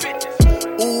crew at.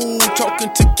 Ooh, talking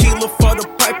tequila for the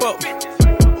pipe up.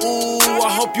 Ooh, I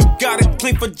hope you got it,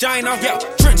 clean vagina. Yeah,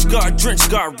 Drench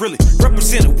guard, really.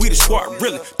 Representing we the squad,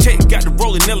 really. Tech got the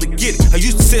rollin', Nelly get it. I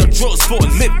used to sell drugs for a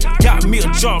living. Got me a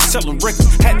job selling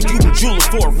records. Had to use a jeweler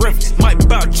for a reference. Might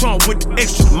buy a charm with the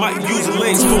extra. Might use a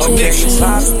legs for a next.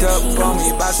 Popped up on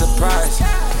me by surprise.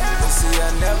 See,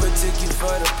 I never took you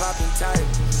for the poppin' type.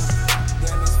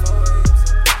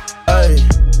 Ay,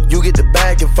 you get the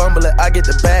bag and fumble it, I get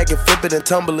the bag and flip it and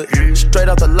tumble it. Straight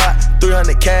off the lot,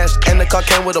 300 cash, and the car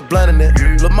came with a blunt in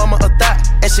it. Lil' mama a thot,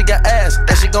 and she got ass,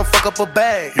 and she gon' fuck up a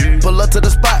bag. Pull up to the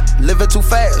spot, living too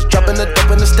fast, dropping the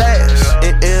dope in the stash.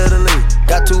 In Italy,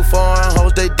 got 2 foreign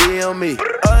hoes, they DM me.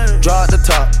 Draw at the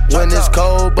top, when it's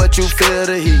cold, but you feel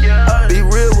the heat. Be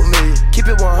real with me, keep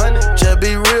it 100, just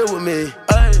be real with me.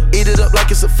 Eat it up like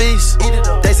it's a feast.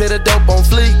 They say the dope on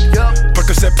fleek.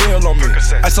 Percocet pill on me.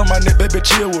 Ice on my neck, baby,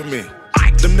 chill with me.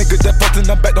 Them niggas that fucked in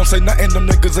the back don't say nothing, them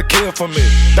niggas a kill for me.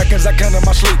 Back as I can in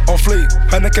my sleep, on fleek.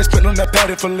 100K spent on that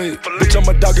patty for lead. Bitch, I'm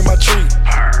a dog in my tree.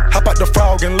 Hop out the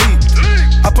frog and leap.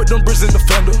 I put them bricks in the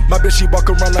fender. My bitch, she walk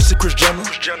around like she Kris Jenner.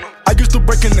 I used to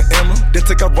break in the Emma, then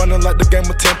take out running like the game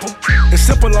of Temple. It's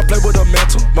simple, I play with a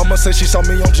mantle. Mama say she saw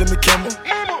me on Jimmy Kimmel.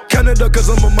 Canada, cause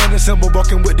I'm a money symbol.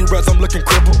 Walking with the rats, I'm looking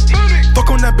crippled.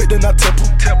 Fuck on that bitch, then I temple.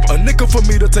 A nickel for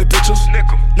me to take pictures.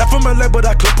 Not from LA, but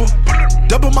I clip her.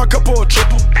 Double my cup or a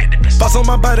triple. Box on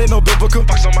my body, no biblical.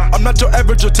 I'm not your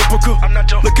average or typical.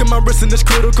 Look at my wrist and it's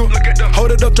critical.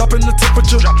 Hold it up, dropping the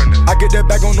temperature. I get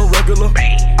that bag on the regular.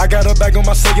 I got a bag on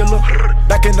my cellular.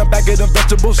 Back in the bag of them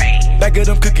vegetables. Bag of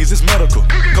them cookies, it's medical.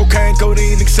 Cocaine,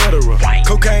 codeine, etc.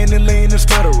 Cocaine and lean is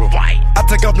federal. I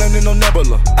take off landing on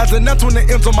Nebula. As an F when the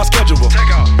M's on my schedule.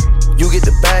 You get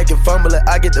the bag and fumble it,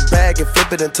 I get the bag and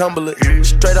flip it and tumble it.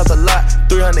 Straight off the lot,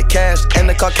 300 cash, and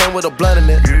the car came with a blunt in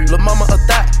it. Lil' mama a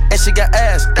thot, and she got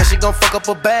ass, and she gon' fuck up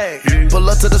a bag. Pull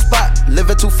up to the spot,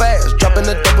 living too fast, dropping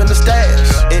the dope in the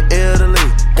stash. In Italy,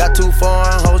 got 2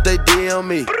 foreign hoes, they DM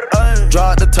me.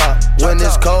 Draw at the top, when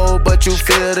it's cold, but you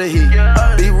feel the heat.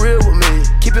 Be real with me,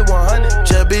 keep it 100,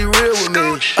 just be real with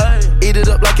me. Eat it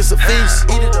up like it's a feast.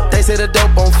 They say the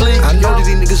dope on fleek. I know that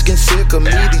these niggas getting sick of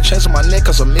me. These chains on my neck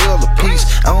cause a meal a piece.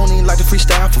 I don't even like to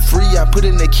freestyle for free. I put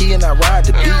in the key and I ride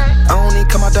the beat. I don't even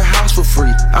come out the house for free.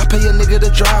 I pay a nigga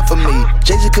to drive for me.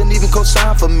 Jay-Z couldn't even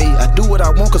co-sign for me. I do what I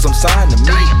want cause I'm signed to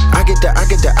me. I get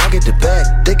the bag.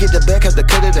 They get the bag, have to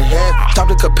cut it in half.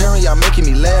 Stop the comparing, y'all making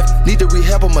me laugh. Need to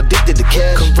rehab, I'm addicted to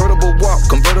cash. Convertible walk,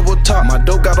 convertible talk. My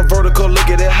dope got a vertical, look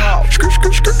at it how.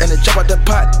 Skirt, and it jump out the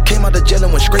pot. Came out the jail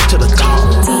and went straight to the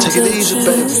top. Take it easy,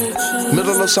 baby.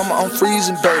 Middle of summer, I'm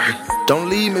freezing, baby. Don't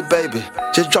leave me, baby.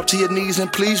 Just drop to your knees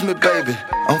and please me, baby.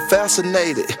 I'm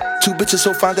fascinated. 2 bitches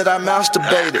so fine that I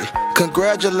masturbated.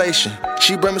 Congratulations.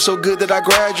 She bring me so good that I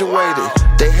graduated.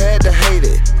 They had to hate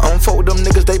it. I don't fuck with them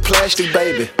niggas, they plastic,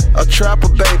 baby. A trapper,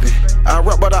 baby. I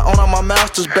rap but I own all my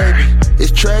masters, baby.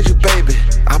 It's tragic, baby.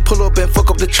 I pull up and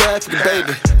fuck up the traffic,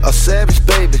 baby. A savage,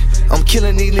 baby. I'm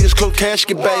killing these niggas, close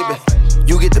casket, baby.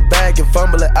 You get the bag and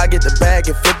fumble it, I get the bag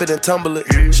and flip it and tumble it.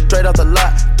 Straight off the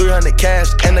lot, 300 cash,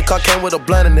 and the car came with a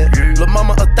blunt in it. Lil'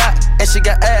 mama a thot, and she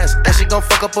got ass, and she gon'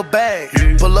 fuck up a bag.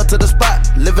 Pull up to the spot,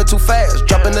 living too fast,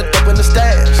 dropping the dope in the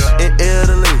stash. In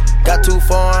Italy, got 2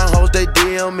 foreign hoes, they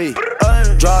DM me.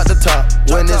 Draw at the top,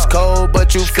 when it's cold,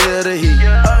 but you feel the heat.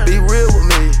 Be real with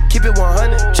me, keep it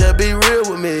 100, just be real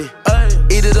with me.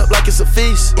 Eat it up like it's a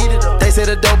feast. They say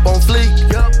the dope on fleek.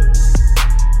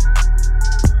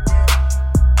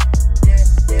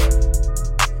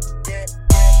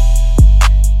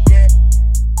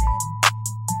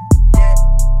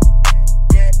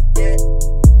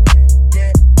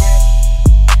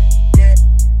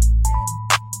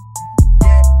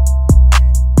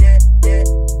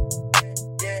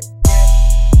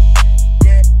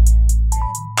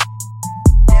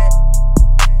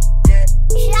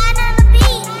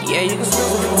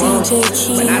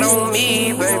 But I don't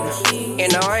me, baby.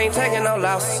 And no, I ain't taking no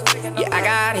losses. Yeah, I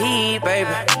got heat, baby.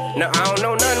 No, I don't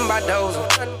know nothing about those.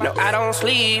 No, I don't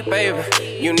sleep, baby.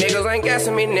 You niggas ain't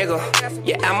guessing me, nigga.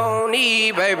 Yeah, I'm on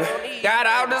E, baby. Got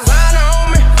all designer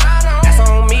on me. That's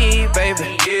on me,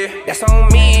 baby. Yeah, that's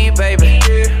on me, baby.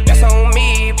 That's on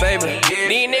me, baby.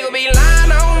 These niggas be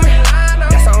lying on me.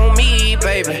 That's on me,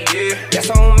 baby. That's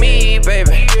on me,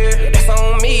 baby. That's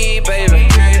on me, baby.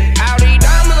 All these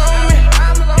diamonds on me.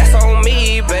 That's on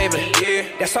me, baby.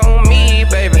 That's on me,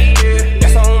 baby.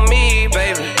 That's on me,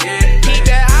 baby. Keep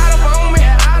that out on me.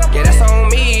 Yeah, that's on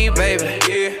me,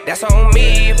 baby. That's on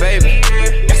me, baby.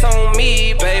 That's on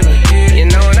me, baby. You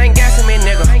know it ain't gassing me,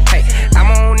 nigga. Hey, I'm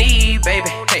on E, baby.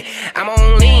 Hey, I'm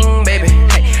on lean, baby.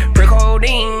 Hey, prick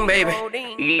codeine, baby.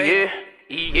 Yeah.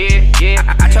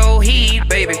 I told he,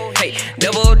 baby. Hey,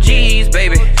 double G's,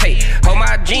 baby. Hey, hold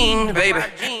my jeans, baby.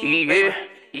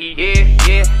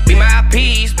 Yeah. Be my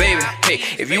piece, baby. Hey,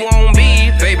 if you won't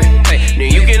be, baby, hey,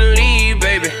 then you can leave,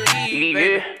 baby.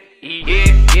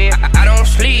 Yeah. I don't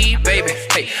sleep, baby.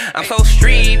 Hey, I'm so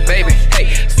street, baby.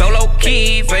 Hey, so low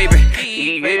key, baby.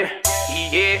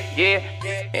 Yeah.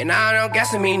 And I don't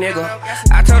guessing me, nigga.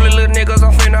 I told the little niggas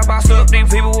I'm finna boss up. These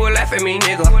people will laugh at me,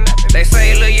 nigga. They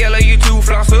say, Lil' Yellow, you too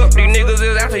floss up. These niggas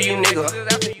is after you,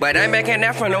 nigga. But I ain't backing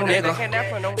that for no nigga.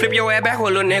 Flip your ass back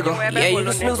with little nigga. Yeah, you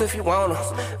can snooze if you wanna.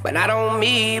 But I don't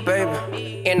me,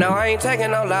 baby. And no, I ain't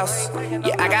taking no losses.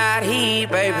 Yeah, I got heat,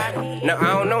 baby. No,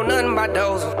 I don't know nothing about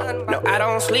those. No, I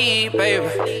don't sleep,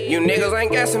 baby. You niggas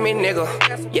ain't guessing me, nigga.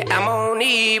 Yeah, I'm on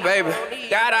E, baby.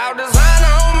 Got all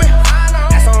designer on me.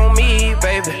 That's on me,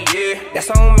 baby. That's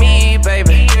on me,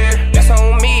 baby. That's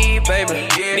on me, baby.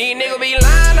 These niggas be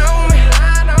lying on me.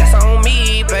 That's on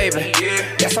me, baby.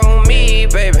 That's on me,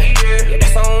 baby.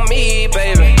 That's on me,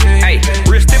 baby. Hey,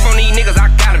 real stiff on these niggas,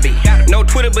 I gotta be. No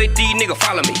Twitter, but these niggas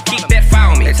follow me. Keep that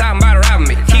fire on me. They talking about robbing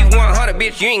me. Keep 100,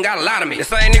 bitch, you ain't got a lot of me. The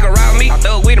same nigga robbing me, I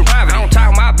thug with him private. I don't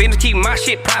talk my business, keep my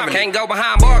shit private. Can't go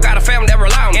behind bar, got a family that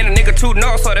rely on me. And a nigga too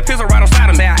north, so that pistol right on side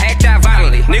of me. I act out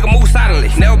violently, nigga move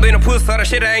silently. Never been a pussy, so that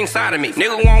shit ain't inside of me.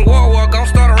 Nigga want war, gon'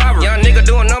 start a robbery. Young nigga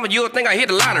doing numbers, you'll think I hit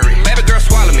the lottery. Baby girl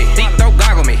swallow me, deep throat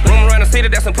goggle me. Room around the city,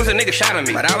 that's some pussy nigga shot at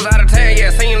me. But I was out of town,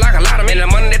 yeah, seemed like a lot of me. And the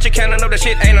money that you counting up, that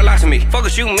shit ain't a lot to me.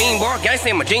 Focus you mean, boy, gangsta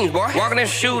in my jeans, boy. Walking in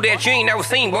the shoe that you ain't never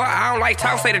seen, boy. I don't like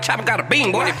talk, say the chopper got a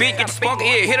beam, boy. The bitch get the spark,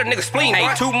 yeah, hit a nigga spleen, boy.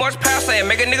 Ain't too much power, say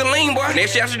make a nigga lean, boy.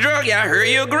 Next shot's a drug, yeah, I heard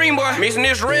you a green, boy. Mixing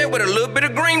this red with a little bit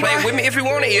of green, boy. Play with me if you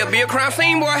want it, it'll be a crime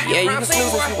scene, boy. Yeah, you can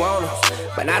snooze if you wanna,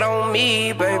 but not on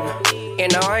me, baby.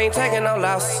 And no, I ain't taking no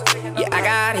losses. Yeah, I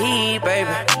got heat, baby.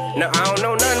 No, I don't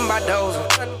know nothing about those.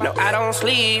 No, I don't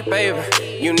sleep, baby.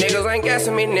 You niggas ain't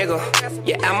guessing me, nigga.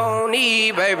 Yeah, I'm on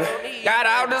E, baby. Got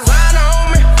all designer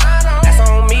on me. That's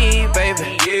on me,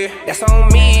 baby. That's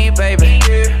on me, baby.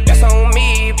 That's on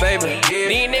me, baby.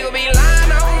 These niggas be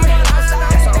lying on me.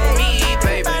 That's on me,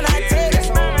 baby. That's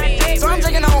on me. So I'm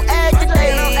drinking on egg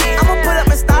today. I'ma put up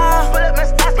in style.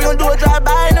 We gon' do a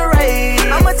drive-by in the rain.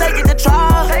 I'ma take it to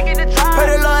trial. Pray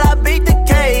the Lord I beat the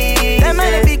case. That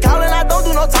man be calling, I don't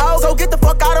do no talk. So get the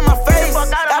fuck out of my face.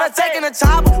 Gotta take in a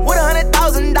chopper with $100,000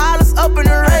 up in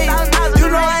the race. You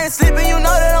know I ain't sleeping, you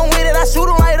know that I'm with it. I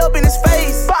shoot him right up in his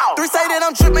face. 3 say that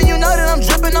I'm tripping, you know that I'm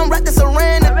dripping. I'm wrapped this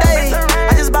around today.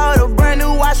 I just bought a brand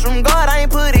new watch from God, I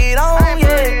ain't put it on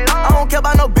yet. I don't care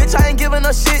about no bitch, I ain't giving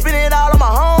a shit. Spend it all on my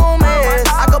homies.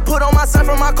 I could put on my son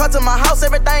from my car to my house,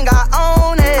 everything I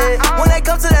own it. When they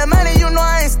come to that money, you know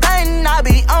I ain't staying, I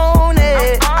be on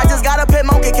it. I just got a pet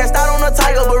monkey, cast out on a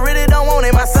tiger, but really don't want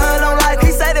it. My son don't like it.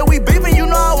 He say that we beefing, you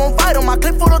know I won't fight him. My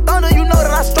clip full of thunder, you know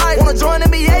that I strike. Wanna join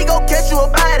NBA, go catch you a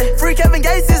body. Free Kevin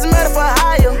Gates is murder for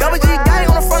hire. Double G gang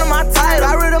on the front of my title.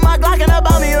 I rid of my Glock and I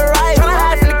bought me a riot. Tryna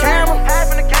hide from the camera.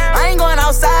 I ain't going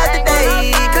outside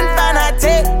today. Couldn't find high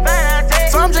tech,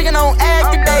 so I'm drinking on egg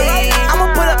today.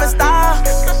 I'ma put up in style.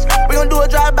 We gon' do a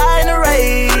drive-by in the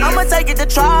rain. I'ma take it to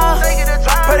trial.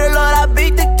 Pray the Lord I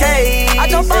beat the case. I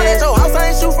jump on at your house,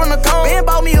 I ain't shoot from the cone. Ben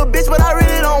bought me a bitch, but I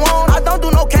really don't want. I don't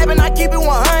do no capping, I keep it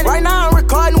 100. Right now I'm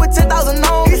recording with 10,000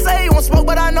 on. He say he won't smoke,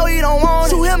 but I know he don't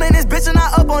want. Shoot him and his bitch and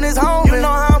I up on his home. You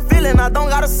know how I'm feeling, I don't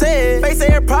gotta say it. Face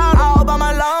air proud, all by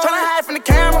my lawn. Tryna hide from the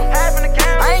camera.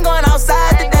 I ain't going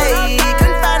outside today.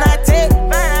 Couldn't find high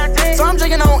tech, so I'm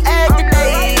drinking on egg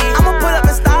today. I'ma put up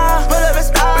in style.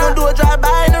 We gon' do a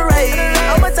drive-by in the rain.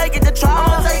 I'ma take it to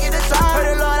trial. Pray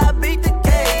the Lord I beat the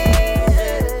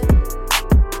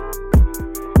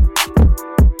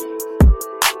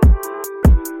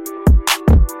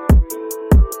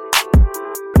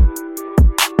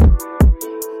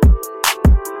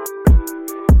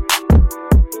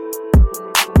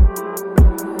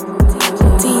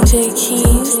DJ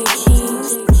Keys.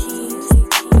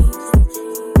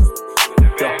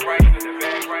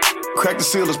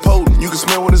 seal is potent. You can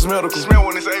smell when it's medical. Smell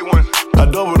when it's A1. I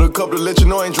double the cup to let you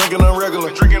know I ain't drinking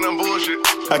unregular. Drinking on bullshit.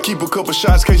 I keep a couple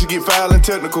shots in case you get foul and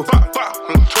technical.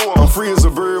 I'm free as a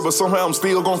bird, but somehow I'm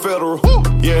still gon' federal.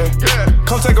 Yeah.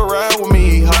 Come take a ride with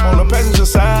me. Hop on the passenger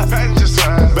side.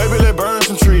 Baby, let's burn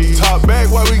some trees. Top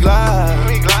back while we glide.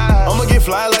 I'ma get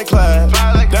fly like Clyde.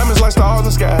 Diamonds like stars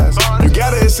in skies. You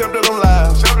gotta accept that I'm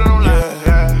live.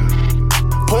 Yeah.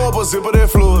 Pour up a sip of that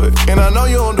fluid, and I know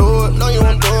you don't do it.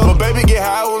 But baby, get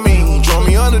high with me. Draw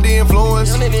me under the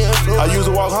influence. I used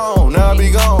to walk home, now I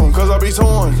be gone, cause I be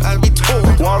torn.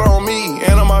 Water on me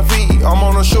and on my feet, I'm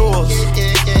on the shores.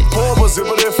 Pour up a sip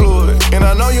of that fluid, and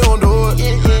I know you don't do it.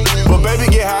 But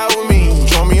baby, get high with me.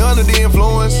 Draw me under the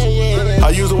influence.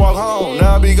 I used to walk home,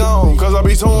 now I be gone, cause I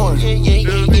be torn.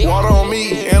 Water on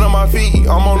me and on my feet,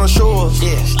 I'm on the shores.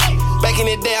 Back in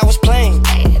the day, I was playing.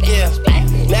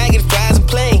 Now I get fly as a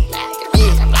plane.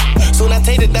 Soon I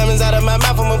take the diamonds out of my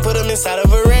mouth, I'ma put them inside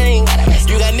of a ring.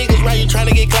 You got niggas right, you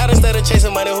tryna get clout instead of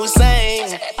chasing money,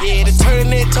 Hussein. Yeah, the turn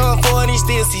that tongue for, and he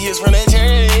still see us from that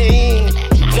chain.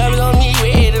 Diamonds on me,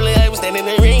 red, look like I was standing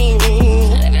in the ring.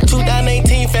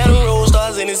 2018, found the road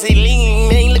stars in the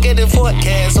ceiling. Ain't look at the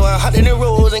forecast, so I hopped in the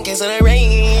roads in case of the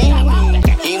rain.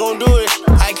 He ain't gon' do it,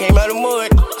 I came out of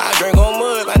mud. I drink on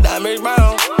mud, my diamonds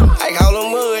brown. I call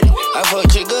them mud. I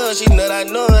fuck your girl, she nut, I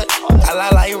nut. I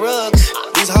lie like rugs.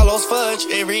 These hollows fudge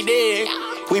every day.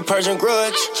 We Persian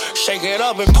grudge. Shake it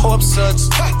up and pour up suds.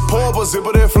 Pour up a sip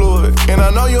of that fluid, and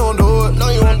I know you don't do it.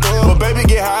 But baby,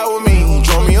 get high with me.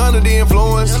 Draw me under the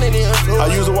influence. I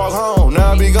used to walk home,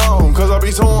 now I be gone, cause I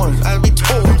be torn.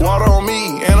 Water on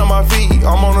me and on my feet,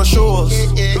 I'm on the shores.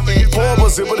 Pour up a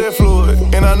sip of that fluid,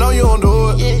 and I know you don't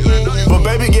do it. But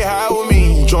baby, get high with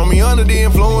me. Draw me under the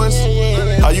influence.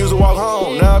 I used to walk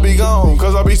home, now I be gone,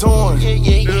 cause I be torn.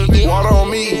 Water on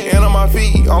me and on my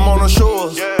feet, I'm on the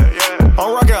shores.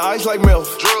 I'm rocking ice like milk.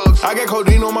 I got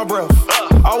codeine on my breath.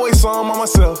 Always some on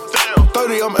myself.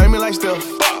 30, I'm aiming like Steph.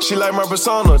 She like my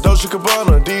persona, Dolce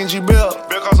Gabbana, D&G Bell.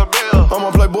 I'm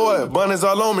a playboy, bunnies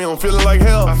all on me, I'm feeling like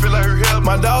hell. I feel like her help.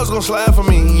 My dogs gon' slide for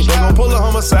me, they gon' pull a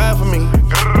homicide for me.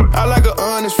 I like a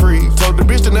honest freak, told the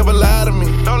bitch to never lie to me.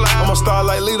 I'm a star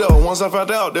like Lito, once I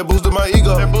found out, that boosted my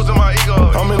ego.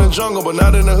 I'm in the jungle, but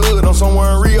not in the hood, I'm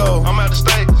somewhere in Rio. I'm out the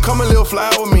state. Come a little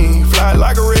fly with me, fly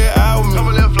like a red eye with me. Come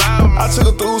a little fly with me. I took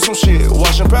her through some shit,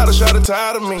 washing powder, shot it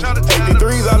tired of me.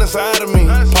 83s out inside of me,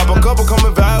 pop a couple, come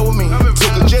and vibe with me.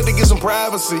 Took a jet to get some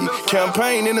privacy,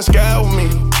 campaign in the sky with me.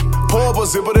 Pour up a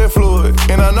sip of that fluid,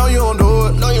 and I know you don't do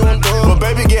it. But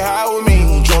baby, get high with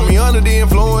me. Draw me under the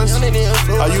influence.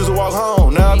 I used to walk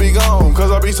home, now I be gone,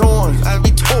 cause I be torn.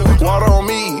 Water on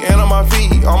me and on my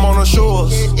feet, I'm on the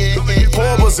shores. Pour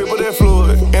up a sip of that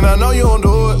fluid, and I know you don't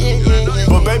do it.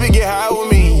 But baby, get high with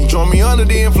me. Draw me under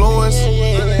the influence.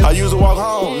 I used to walk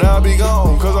home, now I be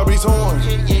gone, cause I be torn.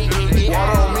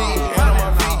 Water on me and on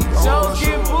my feet, I'm on the shores.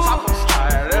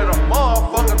 That's a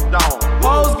motherfucking dog.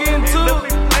 Hoes getting to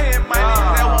it.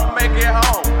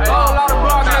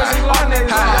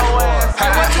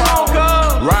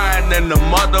 Riding in the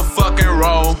motherfucking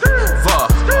Rover.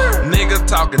 Nigga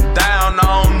talking down,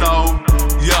 I don't know.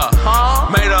 Yeah,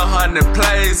 made 100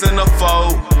 plays in the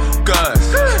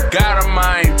focus. Gotta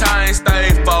maintain, stay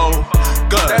focused.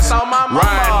 That's on my mama.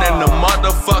 Riding in the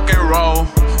motherfucking Rover.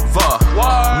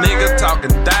 Nigga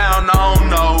talking down, I don't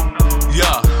know.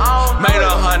 Yeah, made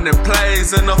 100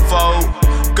 plays in the focus.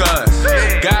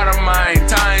 Gotta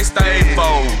maintain, stay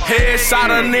focused. Headshot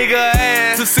a nigga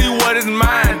ass to see what is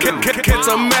mine. Catch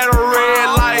a metal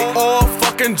red light or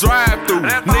fucking drive through.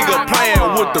 Nigga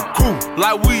playing with the crew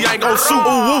like we ain't gon' shoot.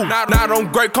 Ooh, now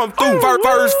them great come through.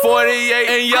 First 48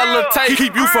 and yellow tape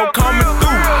keep you from coming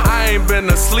through. I ain't been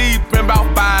asleep in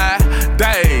about 5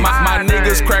 days. My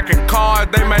niggas cracking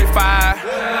cards, they make 5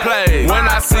 plays. When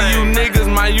I see you niggas,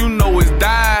 man, you know it's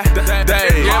die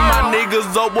day. Yeah, my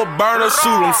niggas up with burner,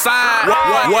 shoot them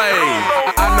sideways.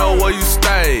 I know where you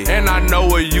stay, and I know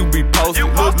where you be posted.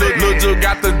 Lil' Jill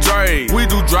got the Dre. We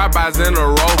do drive-bys in a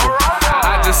Rover.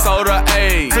 I just sold a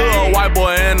A to a white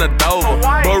boy in a Dover,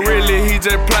 but really he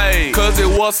just played, cause it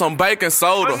was some baking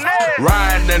soda.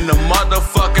 Riding in the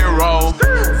motherfucking Rover.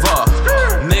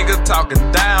 Nigga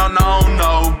talking down, I don't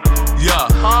know. Yeah,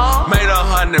 made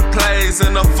 100 plays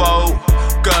in the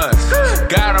focus.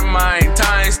 Gotta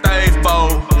maintain, stay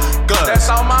focused. That's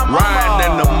on my mama.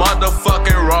 Riding in the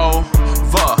motherfucking Rover.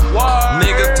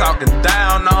 Nigga talking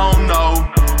down, I don't know.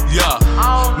 Yeah,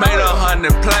 made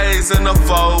 100 plays in the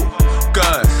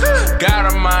focus.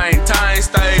 Gotta maintain,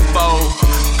 stay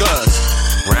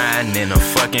focused. Riding in a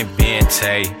fucking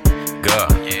Bentayga.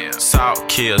 Salt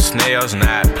kill snails,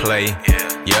 not play.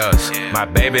 Yes, my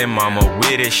baby mama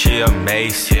with it, she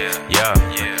amazing. Yeah,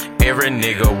 every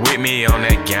nigga with me on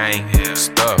that gang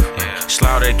stuff.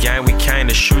 Slaughter gang, we came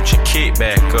to shoot your kid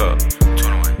back up.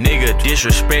 Nigga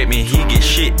disrespect me, he get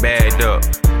shit bagged up.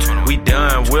 We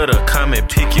done with her, come and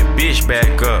pick your bitch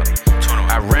back up.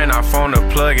 I ran off on the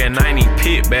plug and I ain't even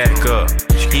pick back up.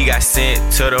 He got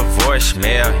sent to the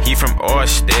voicemail, he from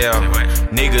Orsdale.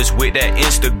 Niggas with that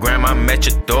Instagram, I'm at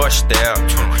your doorstep.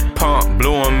 Pump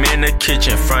blew him in the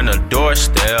kitchen front of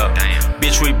doorstep.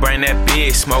 Bitch, we bring that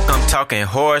big smoke, I'm talking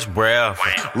horse breath.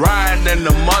 Riding in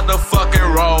the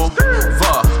motherfucking road.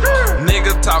 Fuck,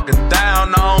 nigga talking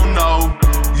down, I don't know.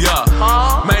 Yeah,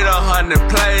 made 100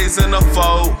 plays in the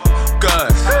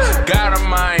focus. Gotta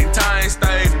maintain,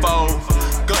 stay focused.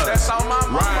 That's all my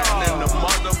riding in the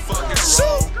motherfucking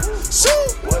road.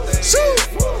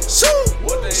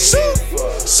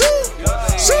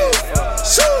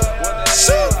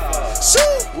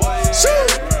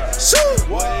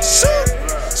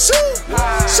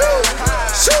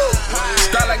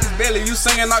 Strike like it's belly, you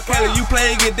singing R. Kelly, you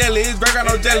play get deadly, it's Greg got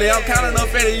no jelly, I'm counting up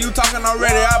Fetty, you talking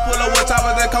already, I pull up with top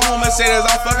of that come on Mercedes,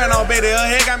 I'm fucking on Betty, her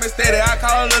head got me steady, I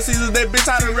call her Little Caesars, that bitch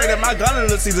out of ready, my gun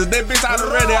is Little Caesars, that bitch out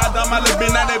of ready, I done my little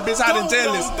bitch, now that bitch out of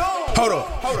jealous. Hold up,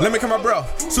 let me come my bro.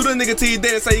 Shoot a nigga till he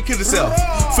dead and say he killed himself.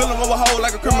 Fill him over hole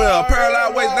like a criminal.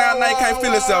 Paralyzed waist down, now he can't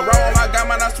feel himself. Right on my guy,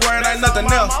 man, I swear it ain't nothing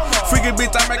else. Freaky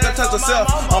bitch, I make her touch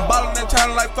herself. I'm ballin' and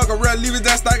trying like fuck a real. Leave it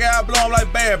that stock, I blow him like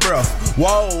bad, bro.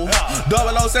 Whoa,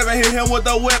 007 hit him with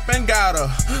the weapon, got her.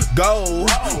 Go.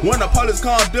 When the police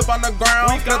come, dip on the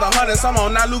ground. Spend 100, some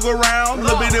on now look around.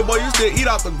 Little bitty boy, you still eat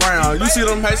off the ground. You see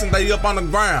them Haitians, they up on the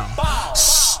ground.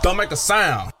 Shh, don't make a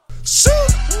sound. Shoot,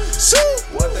 shoot,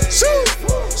 shoot,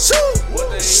 shoot, shoot,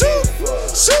 shoot,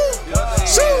 shoot,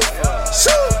 shoot,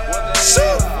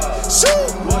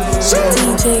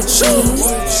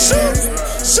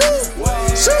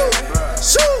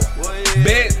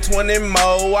 Bet 20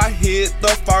 more, I hit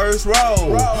the first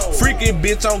row. Freaky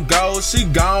bitch on go, she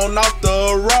gone off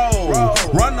the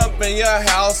road. Run up in your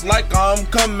house like I'm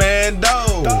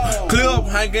commando. Clip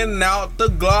hanging out, the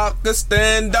Glock is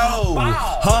stando.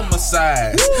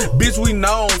 Homicides, bitch, we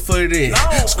known for this.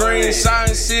 Screenshot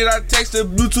and shit, I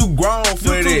texted Bluetooth grown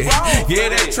for this. Yeah,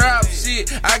 that trap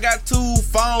shit, I got 2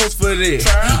 phones for this.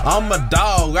 I'm a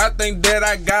dog, I think that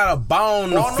I got a bone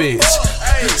to fix.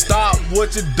 Stop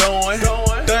what you doing.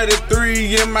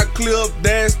 33 in my clip,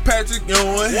 that's Patrick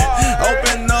Ewing.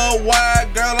 Open up wide,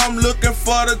 girl, I'm looking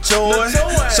for the choice.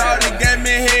 Shawty gave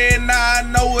me head, now I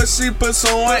know what she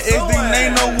pursuing. SD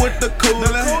Nino with the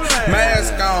coolin'.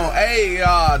 Mask on,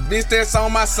 AR, this that's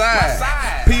on my side.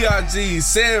 PRG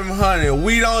 700,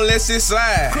 we don't let shit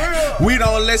slide. We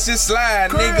don't let shit slide.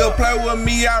 Nigga play with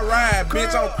me, I ride.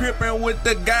 Bitch, I'm crippin' with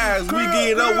the guys. We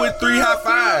get up with 3 high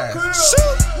fives.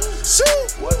 Shoot, shoot,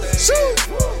 shoot,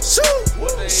 shoot,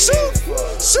 shoot,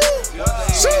 shoot,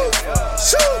 shoot.